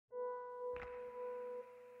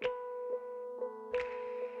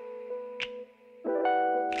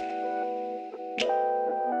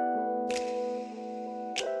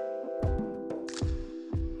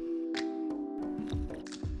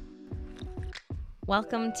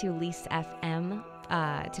Welcome to Lease FM.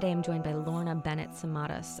 Today I'm joined by Lorna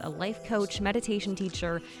Bennett-Samadas, a life coach, meditation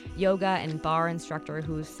teacher, yoga, and bar instructor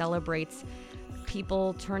who celebrates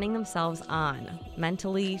people turning themselves on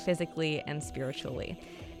mentally, physically, and spiritually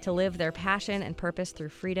to live their passion and purpose through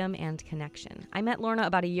freedom and connection. I met Lorna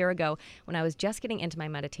about a year ago when I was just getting into my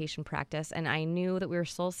meditation practice, and I knew that we were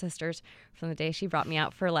soul sisters from the day she brought me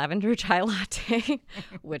out for lavender chai latte,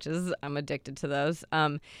 which is, I'm addicted to those.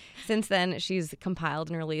 Since then, she's compiled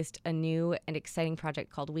and released a new and exciting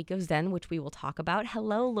project called Week of Zen, which we will talk about.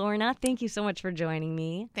 Hello, Lorna. Thank you so much for joining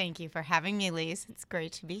me. Thank you for having me, Lise. It's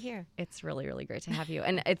great to be here. It's really, really great to have you.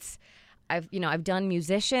 And I've done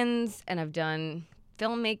musicians and I've done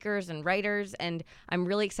filmmakers and writers, and I'm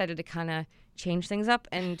really excited to kind of change things up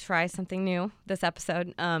and try something new this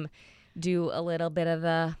episode. Do a little bit of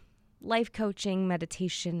the life coaching,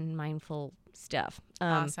 meditation, mindful stuff.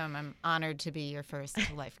 Awesome. I'm honored to be your first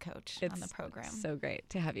life coach on the program. So great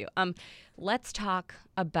to have you. Let's talk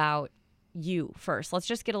about you first. Let's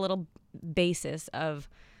just get a little basis of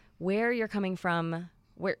where you're coming from.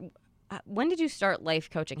 When did you start life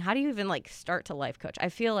coaching? How do you even start to life coach? I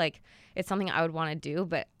feel like it's something I would want to do,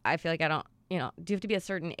 but I feel like I don't, do you have to be a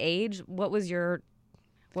certain age? What was your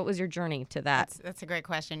journey to that? That's a great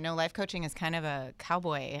question. No, life coaching is kind of a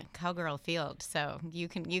cowgirl field, so you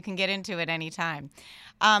can get into it anytime.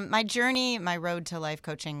 My road to life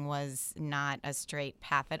coaching was not a straight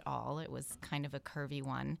path at all. It was kind of a curvy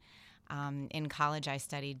one. In college, I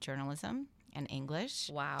studied journalism and English.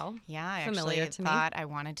 Wow. Yeah, I Familiar actually thought I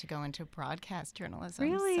wanted to go into broadcast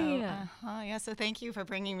journalism. Really? So, so thank you for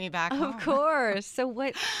bringing me back home. Of course. So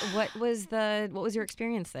what was your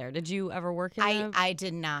experience there? Did you ever work in I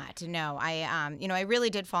did not. No. I really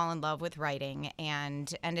did fall in love with writing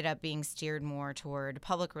and ended up being steered more toward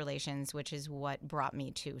public relations, which is what brought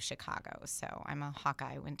me to Chicago. So I'm a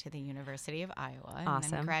Hawkeye, went to the University of Iowa and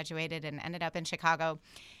then graduated and ended up in Chicago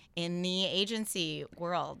in the agency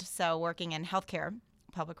world. So working in healthcare,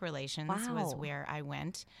 public relations was where I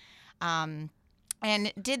went. And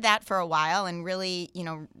did that for a while and really,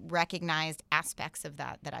 recognized aspects of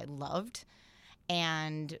that I loved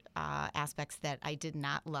and aspects that I did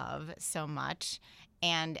not love so much,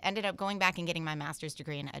 and ended up going back and getting my master's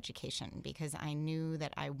degree in education because I knew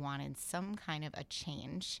that I wanted some kind of a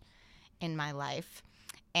change in my life.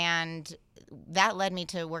 And that led me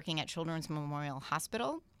to working at Children's Memorial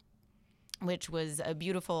Hospital, which was a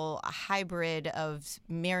beautiful hybrid of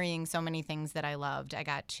marrying so many things that I loved. I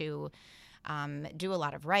got to do a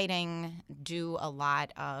lot of writing, do a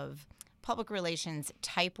lot of public relations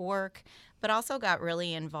type work, but also got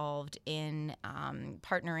really involved in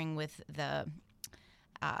partnering with the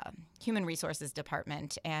Human Resources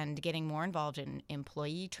Department and getting more involved in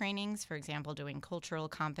employee trainings, for example, doing cultural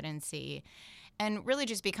competency, and really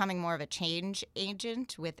just becoming more of a change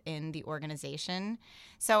agent within the organization.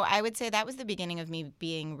 So I would say that was the beginning of me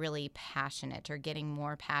being really passionate or getting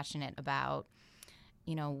more passionate about,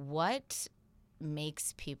 what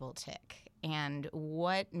makes people tick and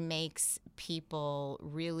what makes people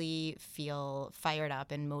really feel fired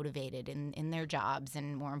up and motivated in their jobs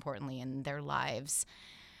and, more importantly, in their lives.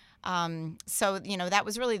 So that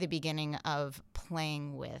was really the beginning of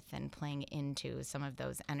playing with and playing into some of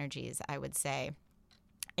those energies, I would say.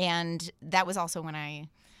 And that was also when I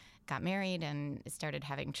got married and started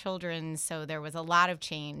having children. So there was a lot of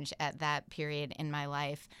change at that period in my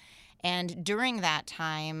life. And during that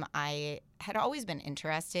time, I had always been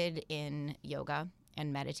interested in yoga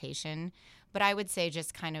and meditation, but I would say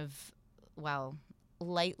just kind of,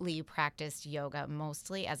 lightly practiced yoga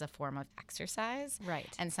mostly as a form of exercise. Right.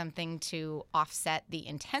 And something to offset the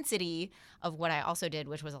intensity of what I also did,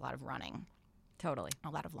 which was a lot of running. Totally. A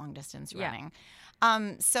lot of long distance running.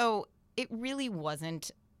 So it really wasn't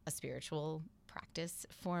a spiritual practice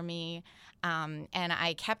for me. And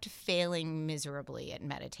I kept failing miserably at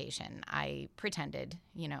meditation. I pretended,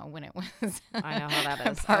 when it was I know how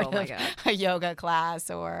that is. part Oh my of God. a yoga class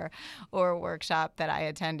or a workshop that I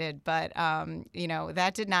attended. But,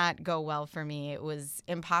 that did not go well for me. It was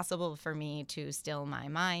impossible for me to still my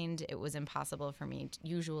mind. It was impossible for me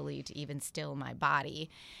usually to even still my body.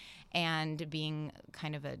 And being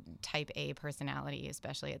kind of a type A personality,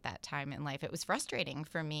 especially at that time in life, it was frustrating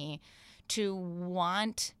for me to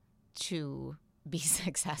want to be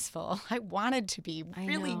successful. I wanted to be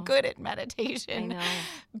really good at meditation,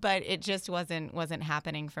 but it just wasn't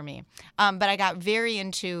happening for me. But I got very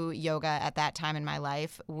into yoga at that time in my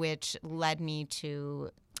life, which led me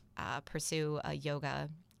to pursue a yoga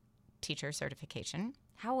teacher certification.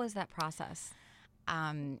 How was that process?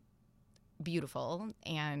 Beautiful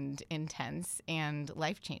and intense and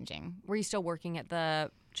life-changing. Were you still working at the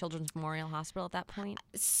Children's Memorial Hospital at that point?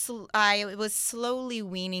 I was slowly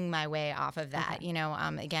weaning my way off of that. Okay. You know,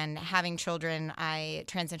 again, having children, I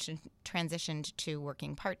transitioned to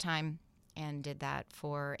working part-time and did that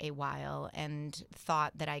for a while and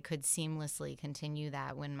thought that I could seamlessly continue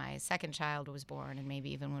that when my second child was born and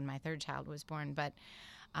maybe even when my third child was born. But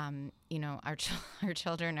you know, our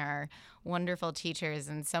children are wonderful teachers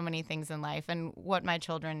in so many things in life. And what my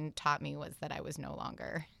children taught me was that I was no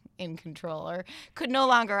longer in control or could no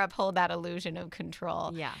longer uphold that illusion of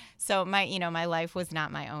control. Yeah. So my life was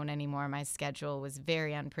not my own anymore. My schedule was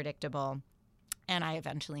very unpredictable. And I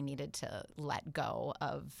eventually needed to let go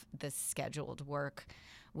of this scheduled work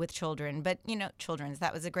with children. But,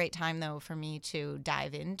 that was a great time, though, for me to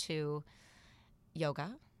dive into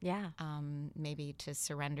yoga. Yeah. Maybe to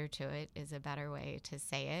surrender to it is a better way to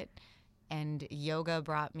say it. And yoga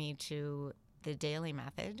brought me to the Daily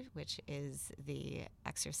Method, which is the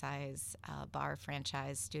exercise bar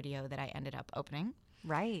franchise studio that I ended up opening.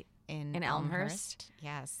 Right. In Elmhurst.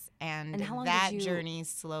 Yes. And how long that did you... journey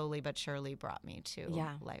slowly but surely brought me to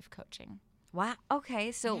life coaching. Wow.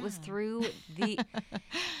 Okay. So it was through the,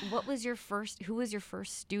 who was your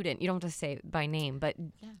first student? You don't have to say by name, but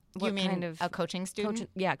what you mean kind of a coaching student?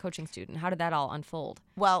 Coaching student. How did that all unfold?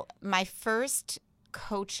 Well, my first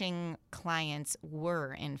coaching clients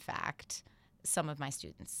were, in fact, some of my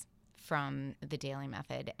students from the Daily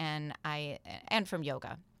Method and from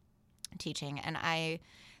yoga teaching. And I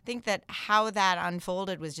think that how that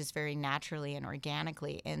unfolded was just very naturally and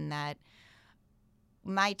organically, in that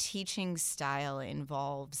my teaching style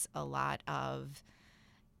involves a lot of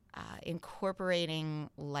incorporating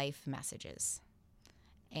life messages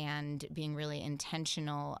and being really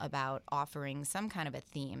intentional about offering some kind of a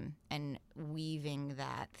theme and weaving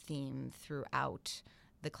that theme throughout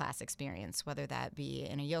the class experience, whether that be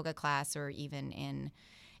in a yoga class or even in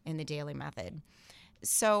the Daily Method.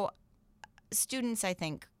 So students, I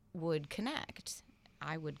think, would connect.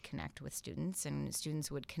 I would connect with students, and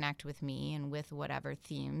students would connect with me and with whatever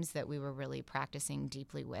themes that we were really practicing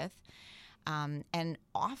deeply with. And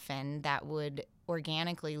often that would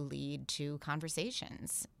organically lead to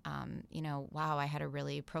conversations. Wow, I had a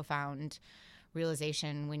really profound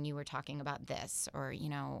realization when you were talking about this, or,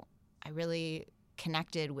 I really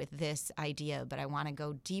connected with this idea, but I want to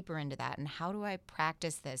go deeper into that. And how do I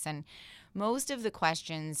practice this? And most of the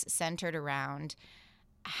questions centered around,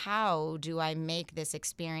 how do I make this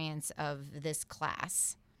experience of this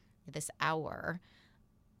class, this hour,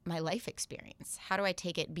 my life experience? How do I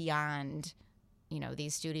take it beyond,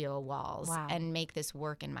 these studio walls and make this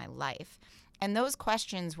work in my life? And those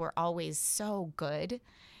questions were always so good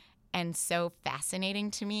and so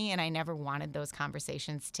fascinating to me, and I never wanted those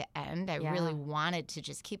conversations to end. I really wanted to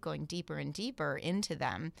just keep going deeper and deeper into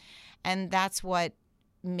them. And that's what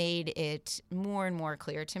made it more and more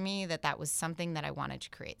clear to me that that was something that I wanted to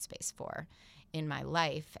create space for in my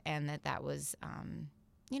life, and that was,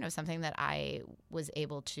 something that I was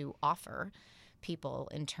able to offer people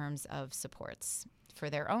in terms of supports for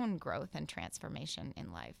their own growth and transformation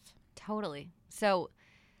in life. Totally. So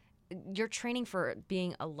your training for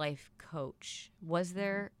being a life coach, was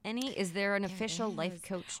there any? Is there an official life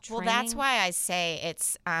coach training? Well, that's why I say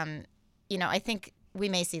it's, I think we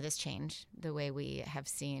may see this change the way we have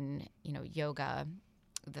seen, yoga,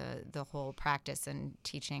 the whole practice and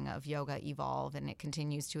teaching of yoga evolve, and it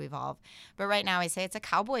continues to evolve. But right now I say it's a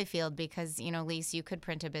cowboy field because, Lise, you could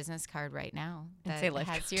print a business card right now that say life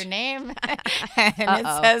has coach. Your name and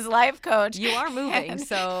it says life coach. You are moving,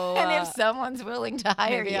 so... And if someone's willing to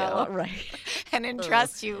hire you and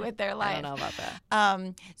entrust you with their life. I don't know about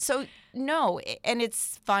that. So, no, and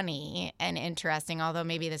it's funny and interesting, although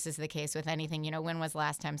maybe this is the case with anything. When was the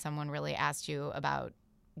last time someone really asked you about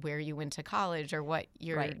where you went to college or what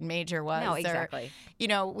your major was? No, exactly.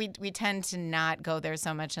 Or, we tend to not go there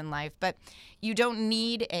so much in life, but you don't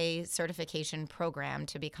need a certification program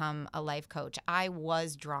to become a life coach. I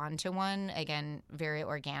was drawn to one, again, very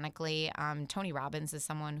organically. Tony Robbins is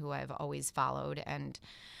someone who I've always followed and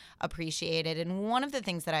appreciated. And one of the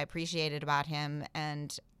things that I appreciated about him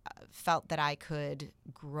and felt that I could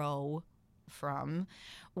grow from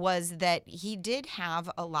was that he did have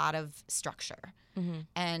a lot of structure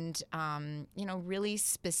and, really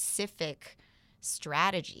specific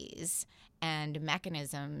strategies and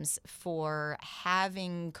mechanisms for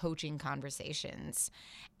having coaching conversations.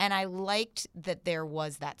 And I liked that there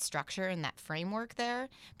was that structure and that framework there,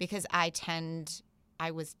 because I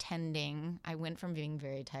went from being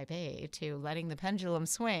very type A to letting the pendulum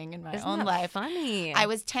swing in my own life. Funny. I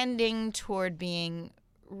was tending toward being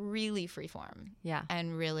really freeform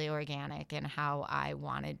and really organic in how I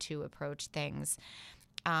wanted to approach things.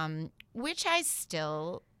 which I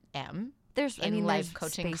still am. There's Life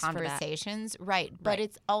coaching conversations. Right. But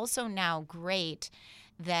it's also now great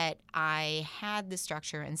that I had the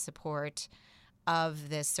structure and support of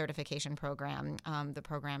this certification program. The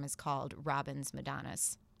program is called Robbins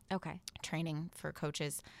Madonnas. Okay. Training for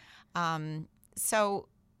coaches. So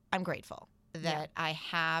I'm grateful that I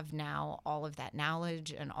have now all of that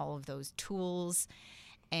knowledge and all of those tools.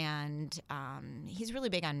 And he's really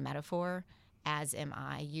big on metaphor, as am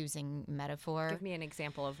I, using metaphor. Give me an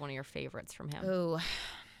example of one of your favorites from him. Ooh,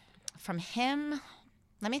 from him,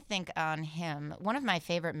 let me think on him. One of my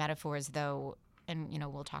favorite metaphors, though, and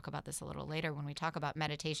we'll talk about this a little later when we talk about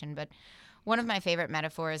meditation, but one of my favorite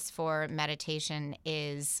metaphors for meditation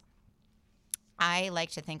is, I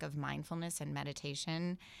like to think of mindfulness and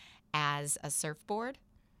meditation as a surfboard,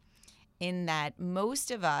 in that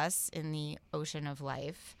most of us in the ocean of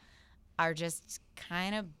life are just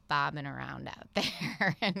kind of bobbing around out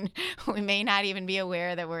there. And we may not even be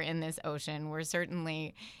aware that we're in this ocean. We're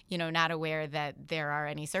certainly, not aware that there are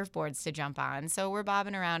any surfboards to jump on. So we're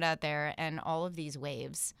bobbing around out there, and all of these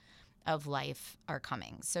waves of life are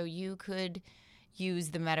coming. So you could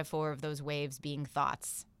use the metaphor of those waves being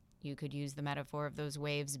thoughts. You could use the metaphor of those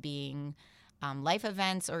waves being life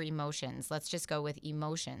events or emotions. Let's just go with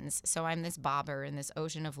emotions. So I'm this bobber in this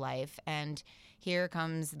ocean of life, and here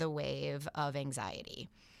comes the wave of anxiety.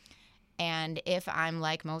 And if I'm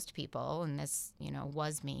like most people, and this,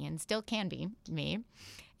 was me and still can be me,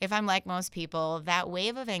 if I'm like most people, that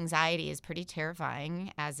wave of anxiety is pretty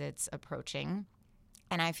terrifying as it's approaching,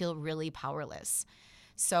 and I feel really powerless.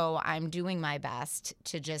 So I'm doing my best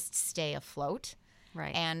to just stay afloat.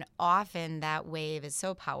 Right. And often that wave is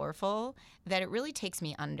so powerful that it really takes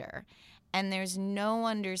me under. And there's no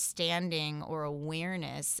understanding or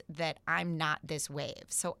awareness that I'm not this wave.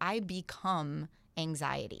 So I become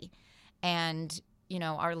anxiety. And,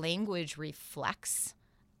 our language reflects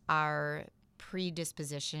our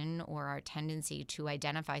predisposition or our tendency to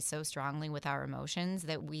identify so strongly with our emotions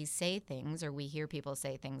that we say things, or we hear people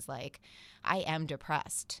say things like, I am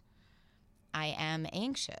depressed. I am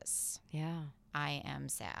anxious. Yeah. I am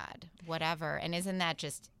sad, whatever. And isn't that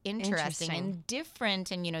just interesting and different?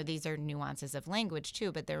 And, these are nuances of language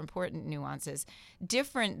too, but they're important nuances.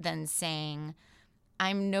 Different than saying,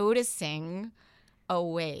 I'm noticing a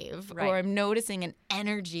wave, or I'm noticing an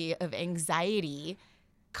energy of anxiety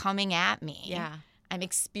coming at me. Yeah. I'm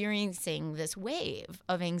experiencing this wave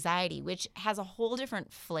of anxiety, which has a whole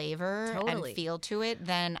different flavor and feel to it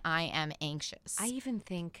than I am anxious. I even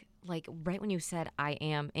think, right when you said I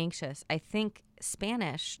am anxious, I think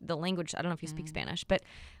Spanish, the language, I don't know if you speak Spanish, but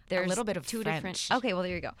there's a little bit of two French. Different. Okay, well,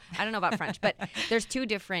 there you go. I don't know about French, but there's two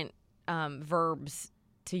different verbs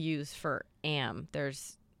to use for am.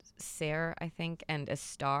 There's ser, I think, and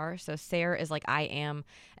estar. So ser is like I am,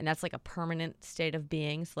 and that's like a permanent state of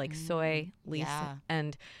being. So like soy Lisa,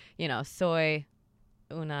 and soy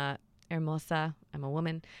una hermosa. I'm a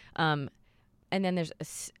woman. And then there's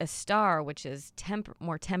a star, which is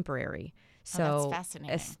more temporary. So that's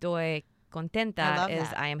fascinating. Estoy contenta is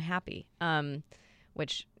that. I am happy.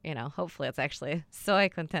 Which, hopefully it's actually soy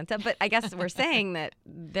contenta. But I guess we're saying that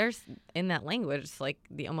there's, in that language, like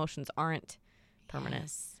the emotions aren't permanent.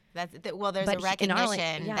 Yes. There's a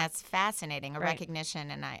recognition that's fascinating, a right.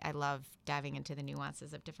 recognition, and I love diving into the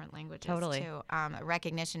nuances of different languages too. A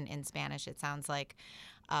recognition in Spanish, it sounds like,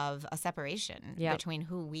 of a separation between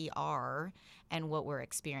who we are and what we're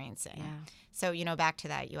experiencing. Yeah. So, back to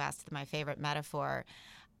that, you asked my favorite metaphor.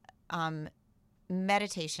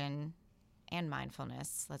 Meditation and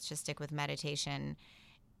mindfulness, let's just stick with meditation,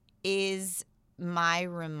 is my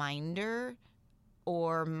reminder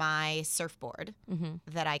or my surfboard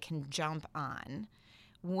that I can jump on.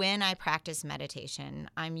 When I practice meditation,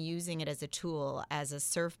 I'm using it as a tool, as a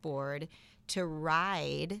surfboard, to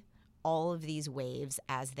ride all of these waves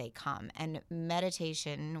as they come. And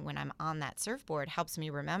meditation, when I'm on that surfboard, helps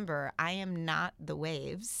me remember I am not the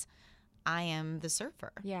waves, I am the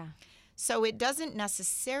surfer. Yeah. So it doesn't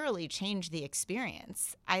necessarily change the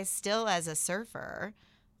experience. I still, as a surfer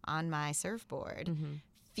on my surfboard,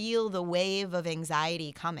 feel the wave of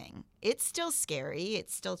anxiety coming. It's still scary.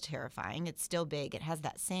 It's still terrifying. It's still big. It has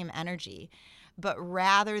that same energy. But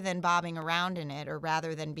rather than bobbing around in it, or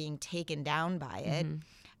rather than being taken down by it,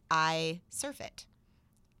 I surf it.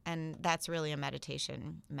 And that's really a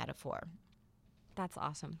meditation metaphor. That's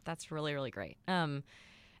awesome. That's really, really great. And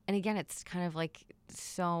again, it's kind of like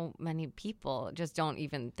so many people just don't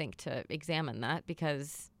even think to examine that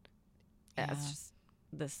because it's just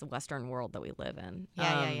this Western world that we live in.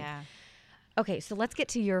 Yeah. Okay, so let's get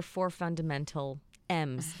to your 4 fundamental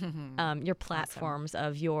M's, your platforms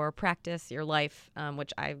of your practice, your life,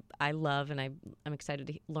 which I love and I'm excited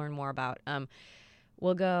to learn more about.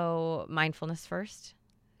 We'll go mindfulness first.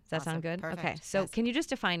 Does that sound good? Perfect. Okay. So can you just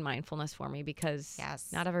define mindfulness for me? Because Yes.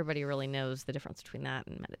 not everybody really knows the difference between that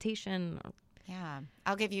and meditation. Yeah.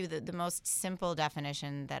 I'll give you the most simple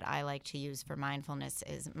definition that I like to use for mindfulness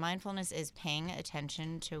is paying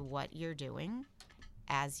attention to what you're doing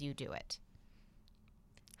as you do it.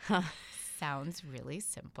 Sounds really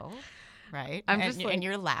simple, right? And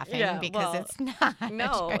you're laughing because it's not.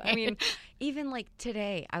 No, right? I mean, even like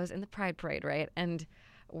today, I was in the Pride Parade, right? And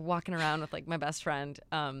walking around with like my best friend,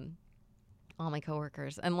 all my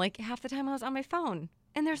coworkers, and like half the time I was on my phone,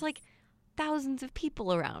 and there's like thousands of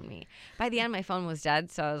people around me. By the end, my phone was dead,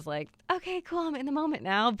 so I was like, okay, cool, I'm in the moment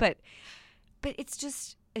now. But it's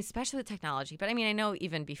just, especially with technology. But I mean, I know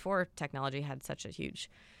even before technology had such a huge,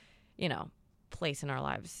 place in our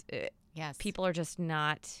lives. Yes, people are just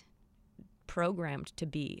not programmed to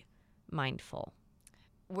be mindful.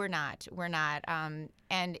 We're not.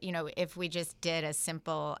 And, if we just did a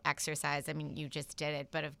simple exercise, I mean, you just did it,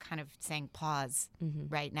 but of kind of saying pause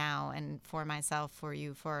right now. And for myself, for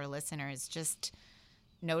you, for our listeners, just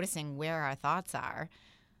noticing where our thoughts are.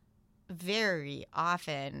 Very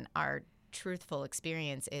often, our truthful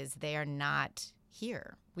experience is they are not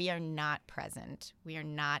here. We are not present. We are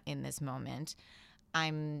not in this moment.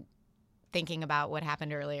 I'm thinking about what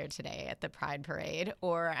happened earlier today at the Pride Parade,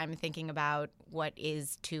 or I'm thinking about what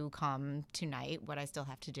is to come tonight, what I still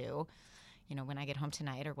have to do, when I get home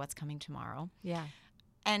tonight, or what's coming tomorrow. Yeah.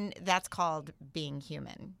 And that's called being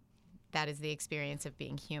human. That is the experience of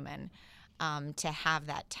being human, to have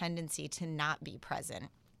that tendency to not be present.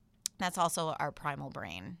 That's also our primal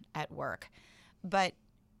brain at work. But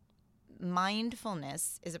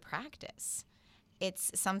mindfulness is a practice.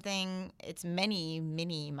 It's many,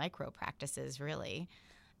 many micro practices, really.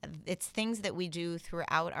 It's things that we do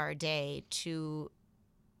throughout our day to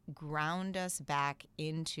ground us back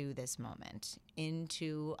into this moment,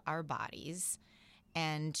 into our bodies,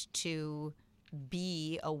 and to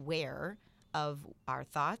be aware of our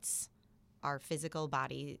thoughts, our physical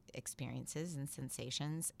body experiences and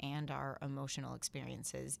sensations, and our emotional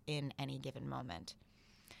experiences in any given moment.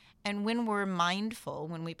 And when we're mindful,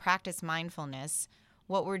 when we practice mindfulness,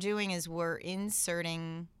 what we're doing is we're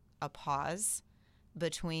inserting a pause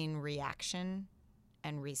between reaction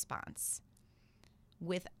and response.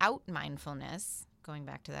 Without mindfulness, going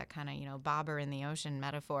back to that kind of, bobber in the ocean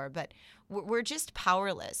metaphor, but we're just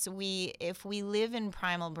powerless. If we live in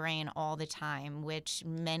primal brain all the time, which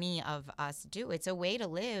many of us do, it's a way to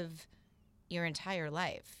live your entire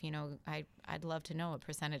life. I'd love to know a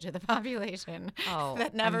percentage of the population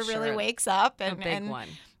that never really wakes up and a big one.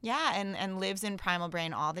 Yeah, and lives in primal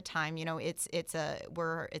brain all the time. It's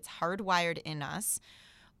hardwired in us.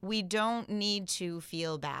 We don't need to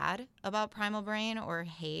feel bad about primal brain or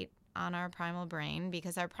hate on our primal brain,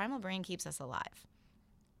 because our primal brain keeps us alive.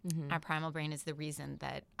 Mm-hmm. Our primal brain is the reason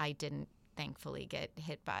that I didn't thankfully get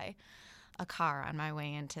hit by a car on my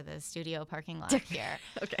way into the studio parking lot here.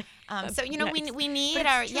 Okay. So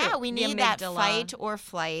we need that fight or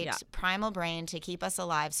flight primal brain to keep us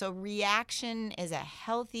alive. So reaction is a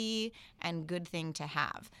healthy and good thing to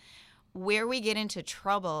have. Where we get into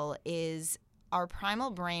trouble is our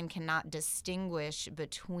primal brain cannot distinguish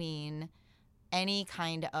between any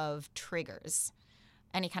kind of triggers,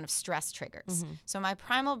 any kind of stress triggers. Mm-hmm. So my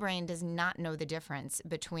primal brain does not know the difference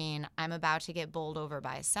between I'm about to get bowled over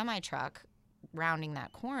by a semi-truck rounding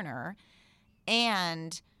that corner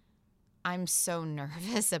and I'm so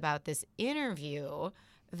nervous about this interview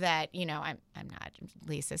that, I'm not.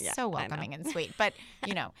 Lisa's so welcoming and sweet. But,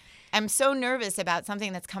 I'm so nervous about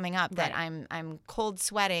something that's coming up that I'm cold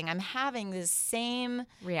sweating. I'm having this same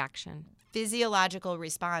reaction, physiological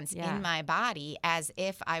response in my body as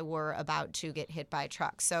if I were about to get hit by a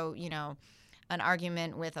truck. So, an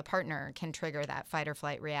argument with a partner can trigger that fight or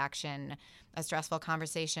flight reaction. A stressful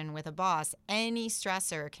conversation with a boss, any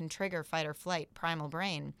stressor can trigger fight or flight primal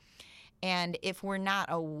brain. And if we're not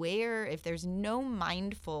aware, if there's no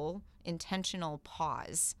mindful, intentional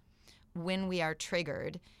pause when we are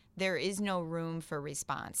triggered, there is no room for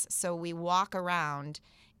response. So we walk around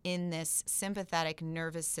in this sympathetic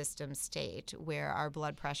nervous system state where our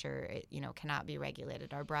blood pressure, cannot be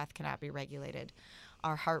regulated, our breath cannot be regulated,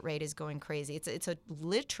 our heart rate is going crazy. It's a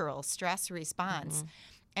literal stress response. Mm-hmm.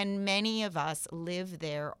 And many of us live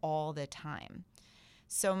there all the time.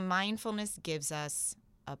 So mindfulness gives us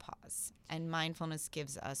a pause, and mindfulness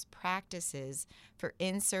gives us practices for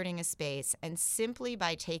inserting a space, and simply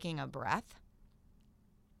by taking a breath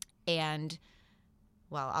and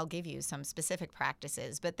I'll give you some specific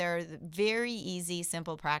practices, but there are very easy,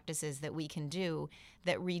 simple practices that we can do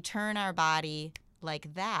that return our body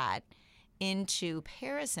like that into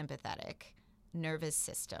parasympathetic nervous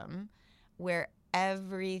system where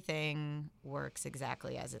everything works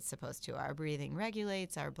exactly as it's supposed to. Our breathing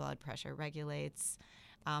regulates, our blood pressure regulates.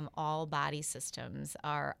 All body systems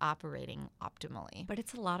are operating optimally. But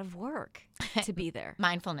it's a lot of work to be there.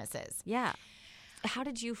 Mindfulness is. Yeah. How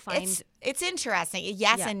did you find... It's interesting.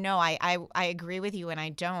 Yes and no. I agree with you and I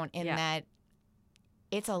don't in that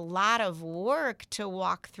it's a lot of work to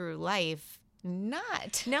walk through life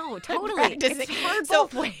not. No, totally. It's hard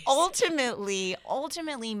both ways.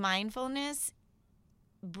 Ultimately, mindfulness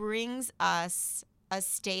brings us a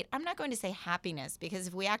state, I'm not going to say happiness, because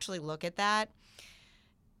if we actually look at that,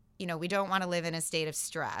 we don't want to live in a state of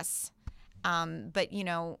stress. But,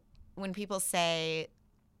 when people say,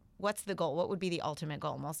 what's the goal? What would be the ultimate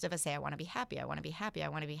goal? Most of us say, I want to be happy. I want to be happy. I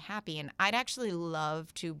want to be happy. And I'd actually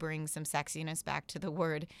love to bring some sexiness back to the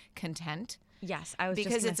word content. Yes, I was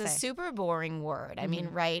because just it's a super boring word. I mean,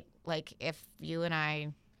 right? Like if you and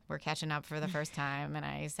I were catching up for the first time and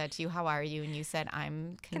I said to you, how are you? And you said,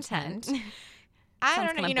 I'm content. I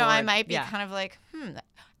don't know. I might be kind of like,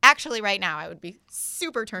 Actually, right now, I would be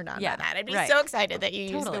super turned on by that. I'd be so excited that you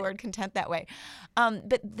use the word content that way.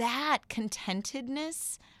 But that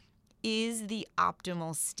contentedness is the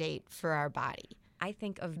optimal state for our body. I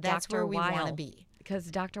think of That's Dr. where we Weil, want to be.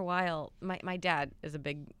 because Dr. Weil, my dad is a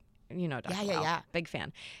big, Dr. Weil, big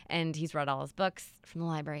fan, and he's read all his books from the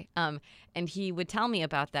library. And he would tell me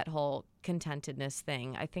about that whole contentedness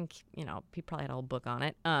thing. I think he probably had a whole book on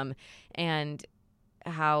it. And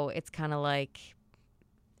how it's kind of like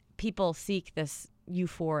people seek this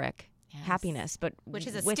euphoric happiness, but which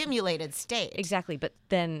is a stimulated state. Exactly, but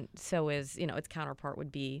then so is its counterpart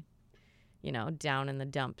would be down in the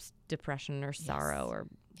dumps, depression or sorrow or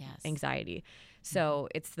anxiety. So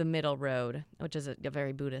it's the middle road, which is a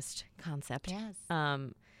very Buddhist concept. Yes.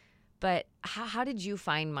 But how did you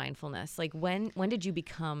find mindfulness? Like when did you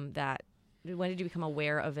become that? When did you become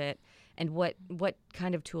aware of it? And what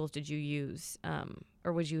kind of tools did you use,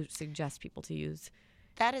 or would you suggest people to use?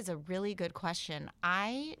 That is a really good question.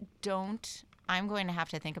 I'm going to have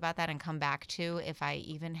to think about that and come back to if I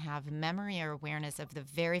even have memory or awareness of the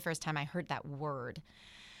very first time I heard that word.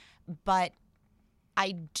 But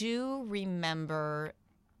I do remember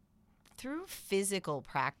through physical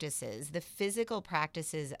practices, the physical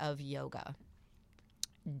practices of yoga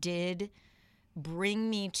did bring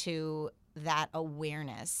me to that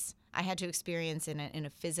awareness. I had to experience in a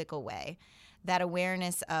physical way, that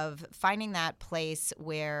awareness of finding that place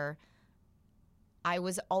where I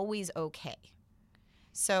was always okay.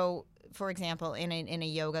 So, for example, in a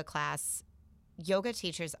yoga class, yoga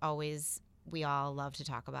teachers we all love to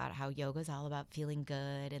talk about how yoga is all about feeling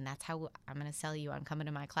good, and that's how I'm going to sell you on coming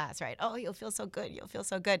to my class, right? Oh, you'll feel so good. You'll feel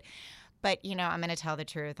so good. But, I'm going to tell the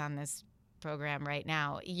truth on this program right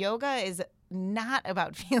now. Yoga is not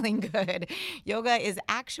about feeling good. Yoga is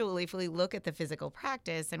actually, if we look at the physical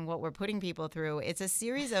practice and what we're putting people through, it's a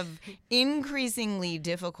series of increasingly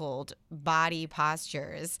difficult body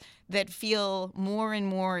postures that feel more and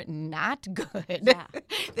more not good. Yeah.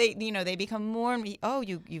 They become more and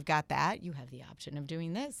you've got that. You have the option of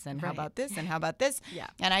doing this, and how about this, and how about this? Yeah.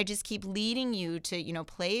 And I just keep leading you to,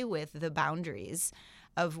 play with the boundaries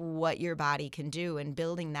of what your body can do and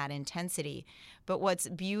building that intensity. But what's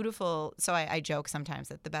beautiful, so I joke sometimes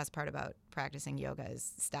that the best part about practicing yoga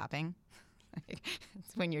is stopping.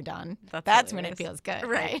 It's when you're done. That's when it feels good.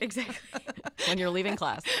 Right? Exactly. When you're leaving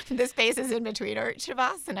class. The spaces in between or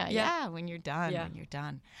Shavasana. Yeah, when you're done, when you're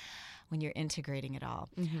done, when you're integrating it all.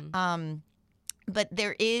 Mm-hmm. But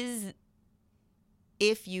there is,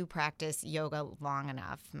 if you practice yoga long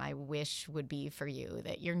enough, my wish would be for you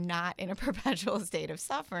that you're not in a perpetual state of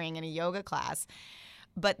suffering in a yoga class,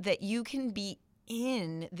 but that you can be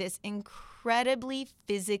in this incredibly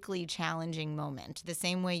physically challenging moment, the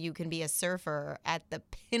same way you can be a surfer at the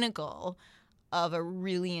pinnacle of a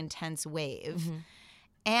really intense wave. Mm-hmm.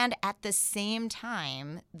 And at the same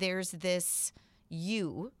time, there's this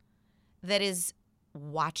you that is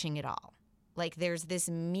watching it all. Like there's this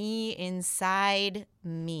me inside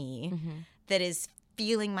me that is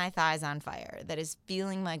feeling my thighs on fire, that is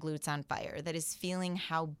feeling my glutes on fire, that is feeling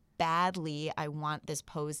how badly I want this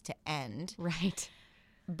pose to end. Right.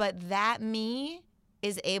 But that me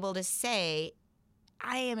is able to say,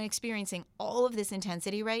 I am experiencing all of this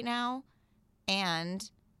intensity right now,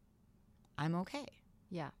 and I'm okay.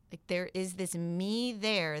 Yeah. Like there is this me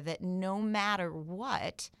there that no matter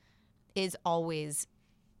what is always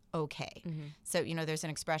okay. Mm-hmm. So, there's an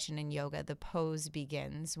expression in yoga, the pose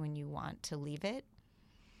begins when you want to leave it.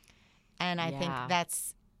 And I think Yeah.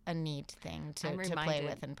 that's a neat thing to I'm play reminded-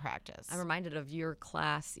 with and practice. I'm reminded of your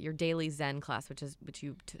class, your daily Zen class, which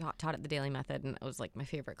you taught at the Daily Method, and it was like my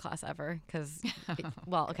favorite class ever. Because,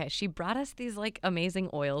 she brought us these like amazing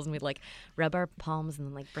oils, and we'd like rub our palms and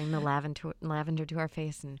then like bring the lavender to our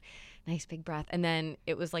face and nice big breath, and then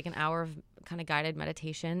it was like an hour of kind of guided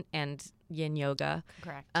meditation and yin yoga.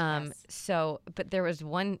 Correct. Yes. So, but there was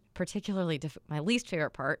one particularly my least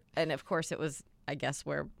favorite part, and of course it was, I guess,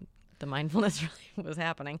 where the mindfulness really was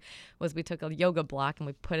happening, was we took a yoga block and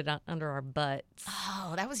we put it under our butts.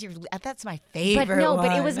 Oh, that's my favorite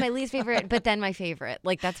But it was my least favorite, but then my favorite.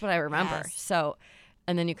 Like, that's what I remember. Yes. So,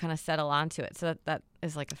 and then you kind of settle onto it. So that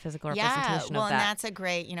is like a physical representation of that. And that's a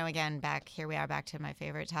great, again, back to my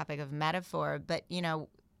favorite topic of metaphor. But,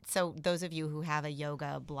 so those of you who have a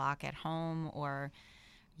yoga block at home, or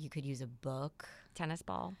you could use a book. Tennis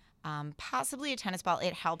ball. Possibly a tennis ball.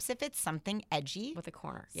 It helps if it's something edgy. With a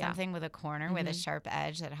corner. Something with a corner, with a sharp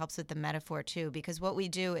edge. That helps with the metaphor, too. Because what we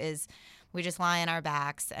do is we just lie on our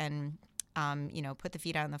backs and, put the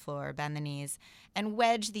feet on the floor, bend the knees, and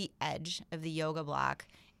wedge the edge of the yoga block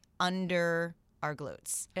under our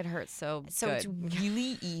glutes. It hurts so So good. it's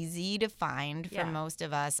really easy to find for most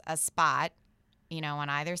of us a spot, on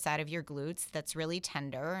either side of your glutes that's really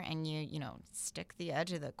tender, and you stick the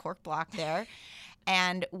edge of the cork block there.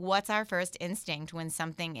 And what's our first instinct when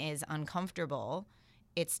something is uncomfortable?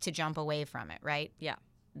 It's to jump away from it, right? Yeah.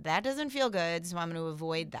 That doesn't feel good, so I'm going to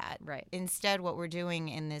avoid that. Right. Instead, what we're doing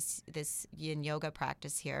in this yin yoga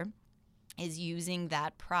practice here is using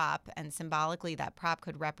that prop, and symbolically that prop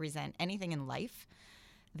could represent anything in life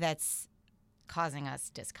that's causing us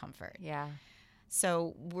discomfort. Yeah.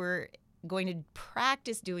 So we're going to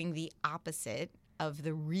practice doing the opposite of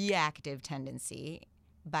the reactive tendency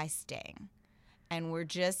by staying. And we're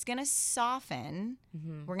just going to soften.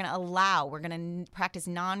 We're going to practice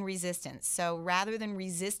non-resistance. So rather than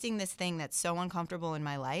resisting this thing that's so uncomfortable in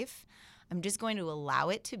my life, I'm just going to allow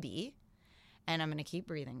it to be, and I'm going to keep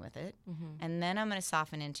breathing with it. And then I'm going to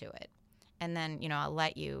soften into it. And then, I'll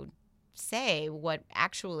let you say what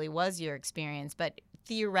actually was your experience, but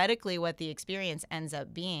theoretically what the experience ends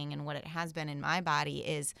up being, and what it has been in my body,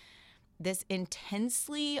 is this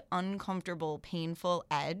intensely uncomfortable, painful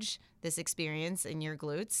edge, this experience in your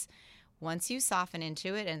glutes. Once you soften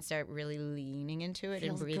into it and start really leaning into it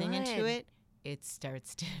and breathing into it, it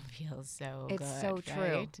starts to feel so good. It's so true.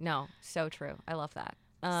 Right? No, so true. I love that.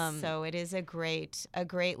 So it is a great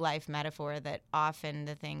life metaphor that often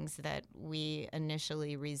the things that we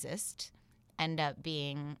initially resist end up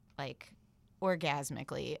being like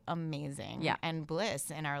orgasmically amazing and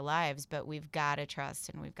bliss in our lives, but we've got to trust,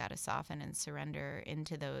 and we've got to soften and surrender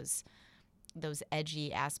into those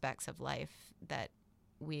edgy aspects of life that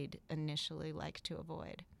we'd initially like to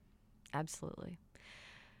avoid. Absolutely.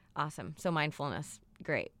 Awesome. So mindfulness.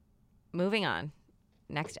 Great. Moving on.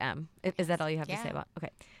 Next M. Is that all you have to say about?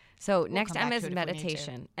 Okay. So next M is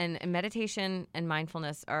meditation. And meditation and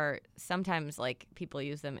mindfulness are sometimes, like, people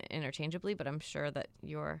use them interchangeably, but I'm sure that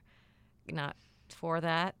you're not for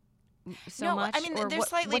that so much. I mean, they're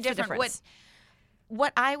slightly different.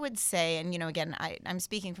 What I would say, and again, I'm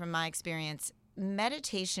speaking from my experience,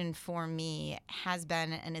 meditation for me has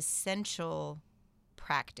been an essential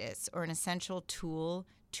practice or an essential tool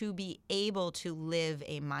to be able to live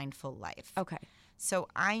a mindful life. Okay. So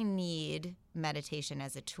I need meditation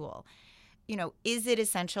as a tool. Is it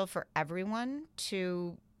essential for everyone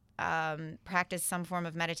to practice some form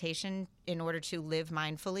of meditation in order to live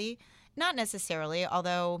mindfully? Not necessarily,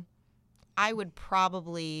 although I would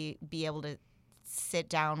probably be able to sit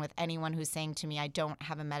down with anyone who's saying to me, I don't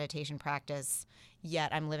have a meditation practice,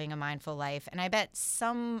 yet I'm living a mindful life. And I bet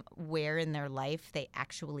somewhere in their life they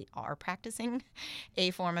actually are practicing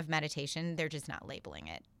a form of meditation. They're just not labeling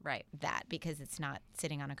it that, because it's not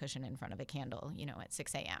sitting on a cushion in front of a candle, at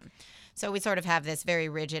 6 a.m. So we sort of have this very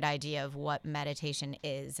rigid idea of what meditation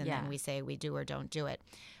is, and then we say we do or don't do it.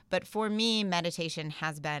 But for me, meditation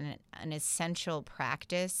has been an essential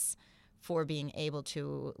practice for being able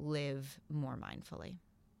to live more mindfully.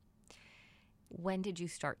 When did you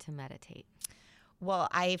start to meditate? Well,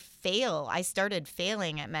 I started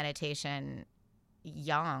failing at meditation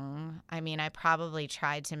young. I mean, I probably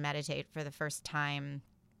tried to meditate for the first time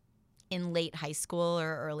in late high school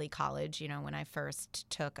or early college, when I first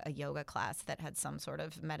took a yoga class that had some sort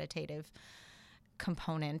of meditative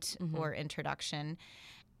component or introduction.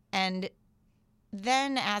 And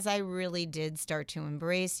then as I really did start to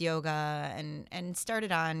embrace yoga and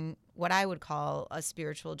started on what I would call a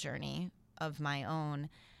spiritual journey of my own,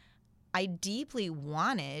 I deeply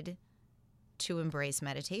wanted to embrace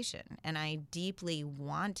meditation, and I deeply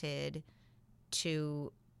wanted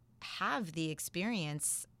to have the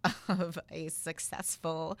experience of a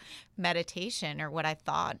successful meditation, or what I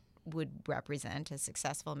thought would represent a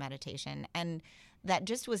successful meditation. And that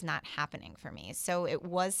just was not happening for me. So it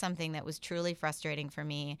was something that was truly frustrating for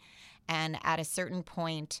me. And at a certain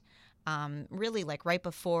point, really like right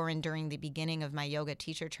before and during the beginning of my yoga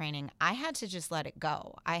teacher training, I had to just let it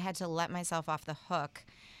go. I had to let myself off the hook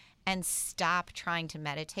and stop trying to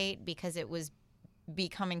meditate, because it was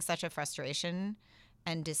becoming such a frustration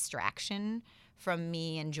and distraction from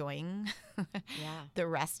me enjoying the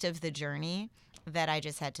rest of the journey, that I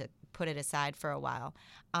just had to put it aside for a while.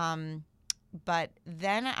 But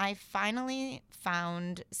then I finally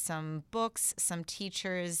found some books, some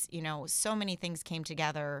teachers, so many things came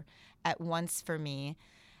together at once for me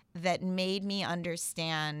that made me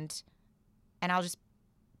understand. And I'll just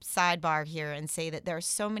sidebar here and say that there are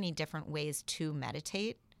so many different ways to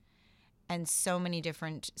meditate, and so many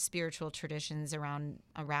different spiritual traditions around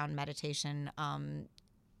meditation.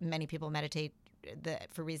 Many people meditate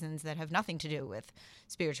for reasons that have nothing to do with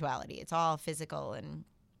spirituality. It's all physical and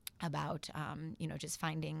about just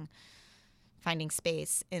finding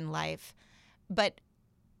space in life. But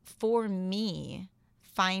for me,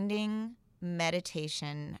 finding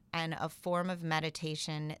meditation, and a form of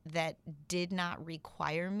meditation that did not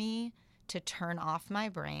require me to turn off my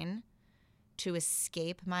brain, to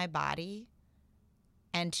escape my body,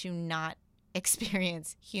 and to not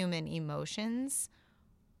experience human emotions,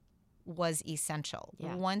 was essential.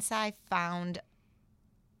 Yeah. Once I found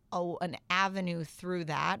an avenue through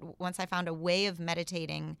that, once I found a way of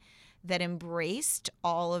meditating that embraced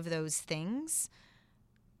all of those things,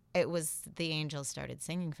 it was the angels started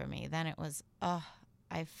singing for me. Then it was,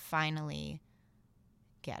 I finally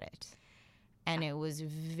get it. And it was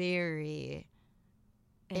very...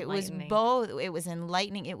 It was both. It was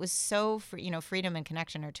enlightening. It was so, freedom and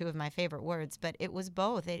connection are two of my favorite words, but it was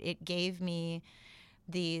both. It gave me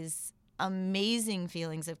these amazing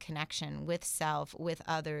feelings of connection with self, with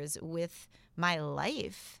others, with my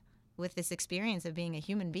life, with this experience of being a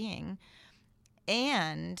human being.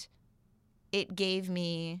 And it gave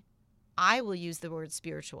me, I will use the word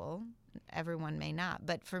spiritual, everyone may not,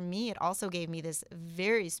 but for me, it also gave me this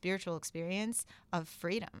very spiritual experience of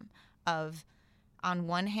freedom, of, on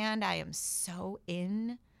one hand, I am so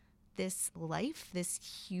in this life,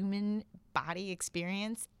 this human body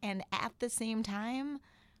experience, and at the same time,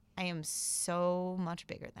 I am so much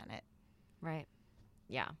bigger than it. Right.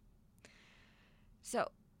 Yeah. So,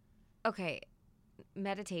 okay,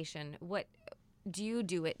 meditation. What do you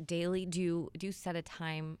do it daily? Do you set a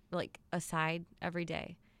time aside every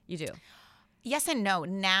day? You do. Yes and no.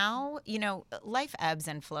 Now, life ebbs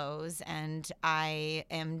and flows, and I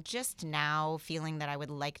am just now feeling that I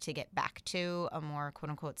would like to get back to a more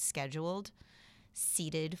quote-unquote scheduled,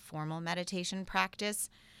 seated, formal meditation practice.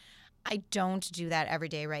 I don't do that every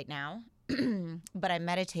day right now, but I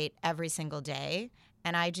meditate every single day,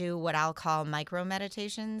 and I do what I'll call micro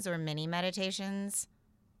meditations or mini meditations.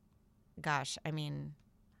 Gosh, I mean,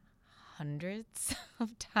 hundreds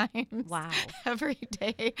of times. Wow. Every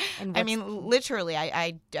day. And I mean, literally,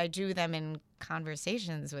 I do them in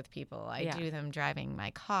conversations with people. I do them driving my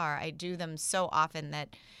car. I do them so often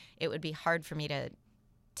that it would be hard for me to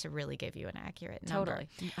really give you an accurate number.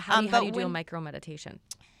 Totally. How do you do a micro meditation?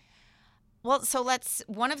 Well, so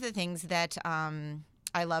one of the things that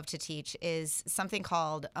I love to teach is something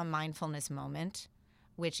called a mindfulness moment,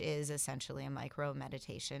 which is essentially a micro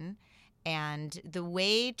meditation. And the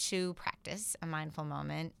way to practice a mindful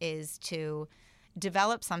moment is to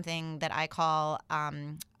develop something that I call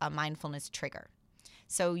a mindfulness trigger.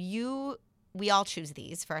 So we all choose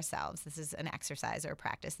these for ourselves. This is an exercise or a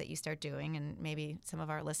practice that you start doing, and maybe some of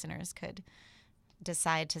our listeners could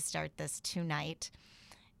decide to start this tonight.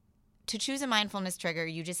 To choose a mindfulness trigger,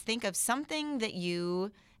 you just think of something that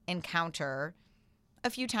you encounter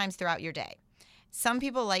a few times throughout your day. Some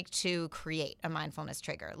people like to create a mindfulness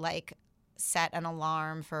trigger, like set an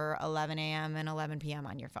alarm for 11 a.m. and 11 p.m.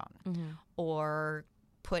 on your phone, or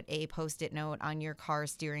put a Post-it note on your car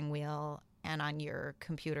steering wheel and on your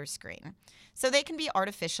computer screen. So they can be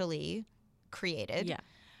artificially created.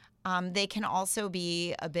 Yeah. They can also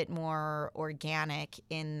be a bit more organic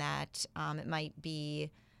in that it might be,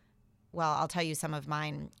 well, I'll tell you some of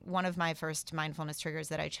mine. One of my first mindfulness triggers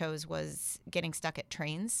that I chose was getting stuck at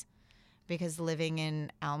trains. Because living in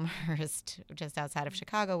Elmhurst, just outside of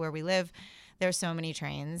Chicago where we live, there's so many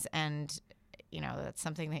trains. And, that's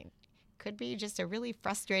something that could be just a really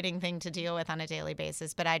frustrating thing to deal with on a daily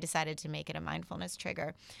basis. But I decided to make it a mindfulness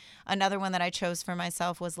trigger. Another one that I chose for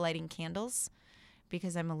myself was lighting candles,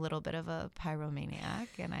 because I'm a little bit of a pyromaniac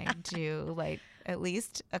and I do light at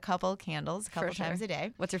least a couple candles, a couple times a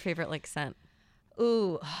day. What's your favorite scent?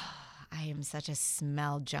 Ooh, I am such a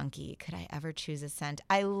smell junkie. Could I ever choose a scent?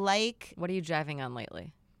 I like. What are you driving on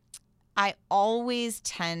lately? I always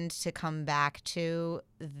tend to come back to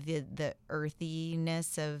the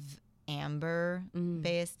earthiness of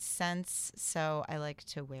amber-based scents, so I like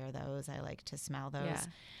to wear those. I like to smell those. Yeah.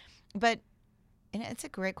 But it's a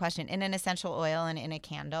great question. In an essential oil and in a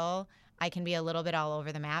candle, I can be a little bit all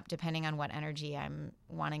over the map depending on what energy I'm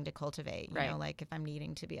wanting to cultivate. You know, like if I'm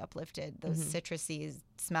needing to be uplifted, those citrusy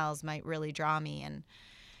smells might really draw me. And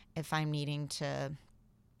if I'm needing to,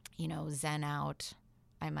 zen out,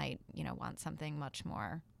 I might, want something much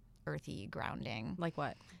more earthy, grounding. Like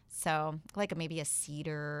what? So like maybe a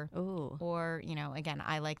cedar. Ooh. Or, again,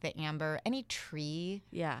 I like the amber. Any tree.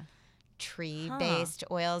 Yeah. Tree-based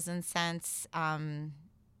oils and scents.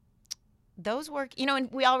 Those work,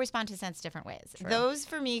 and we all respond to scents different ways. True. Those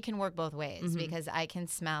for me can work both ways because I can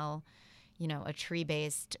smell, a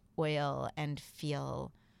tree-based oil and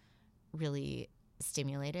feel really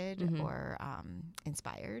stimulated or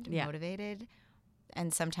inspired, motivated.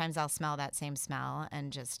 And sometimes I'll smell that same smell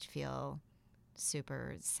and just feel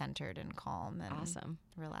super centered and calm and awesome,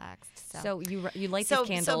 relaxed. So you light these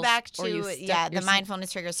candles. So back to the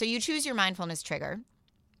mindfulness trigger. So you choose your mindfulness trigger,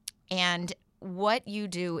 and what you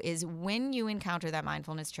do is when you encounter that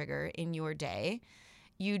mindfulness trigger in your day,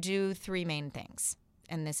 you do three main things,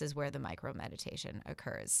 and this is where the micro meditation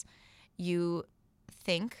occurs. You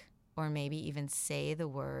think, or maybe even say the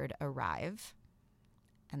word arrive,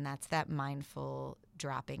 and that's that mindful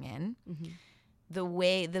dropping in.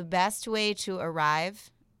 The best way to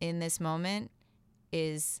arrive in this moment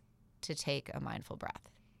is to take a mindful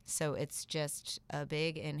breath. So it's just a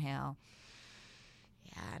big inhale,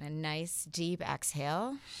 and a nice deep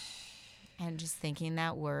exhale, and just thinking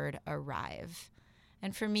that word arrive.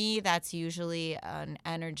 And for me, that's usually an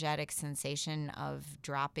energetic sensation of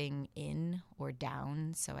dropping in or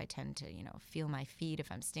down. So I tend to, feel my feet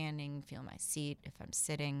if I'm standing, feel my seat if I'm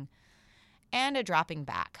sitting, and a dropping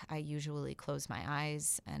back. I usually close my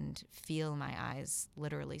eyes and feel my eyes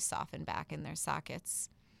literally soften back in their sockets.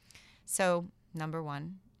 So number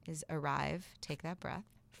one is arrive, take that breath.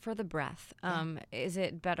 For the breath, is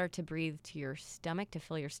it better to breathe to your stomach, to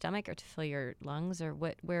fill your stomach, or to fill your lungs, or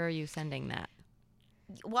where are you sending that?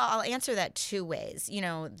 Well, I'll answer that two ways.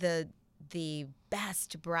 The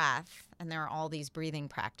best breath, and there are all these breathing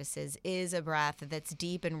practices, is a breath that's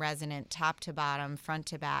deep and resonant, top to bottom, front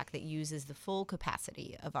to back, that uses the full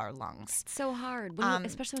capacity of our lungs. It's so hard,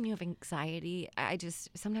 especially when you have anxiety.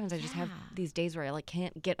 Sometimes I just have these days where I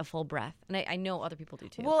can't get a full breath, and I know other people do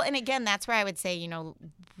too. Well, and again, that's where I would say,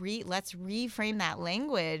 let's reframe that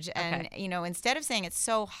language, and instead of saying it's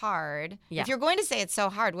so hard, if you're going to say it's so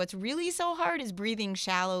hard, what's really so hard is breathing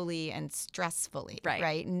shallowly and stressfully,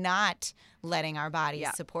 right? Not letting our bodies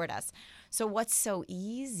support us. So what's so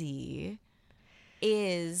easy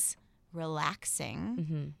is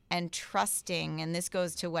relaxing and trusting, and this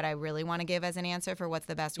goes to what I really want to give as an answer for what's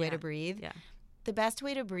the best way to breathe. Yeah. The best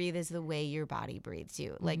way to breathe is the way your body breathes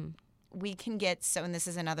you. Like we can get so, and this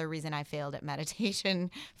is another reason I failed at meditation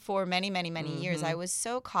for many, many, many years. I was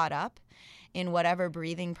so caught up in whatever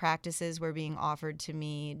breathing practices were being offered to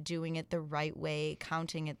me, doing it the right way,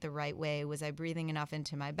 counting it the right way. Was I breathing enough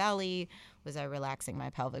into my belly? Was I relaxing my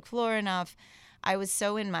pelvic floor enough? I was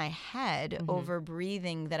so in my head over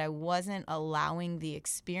breathing that I wasn't allowing the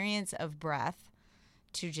experience of breath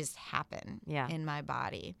to just happen in my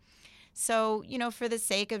body. So, for the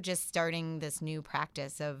sake of just starting this new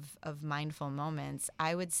practice of mindful moments,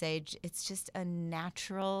 I would say it's just a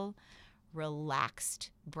natural, relaxed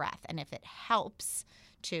breath. And if it helps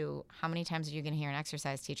to, how many times are you going to hear an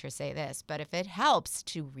exercise teacher say this? But if it helps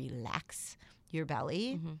to relax your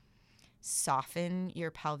belly, soften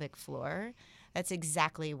your pelvic floor, that's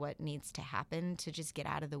exactly what needs to happen to just get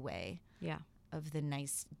out of the way of the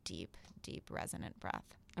nice, deep, deep, resonant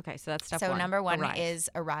breath. Okay, so that's step one. So number one is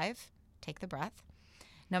arrive, take the breath.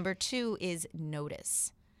 Number two is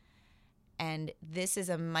notice. And this is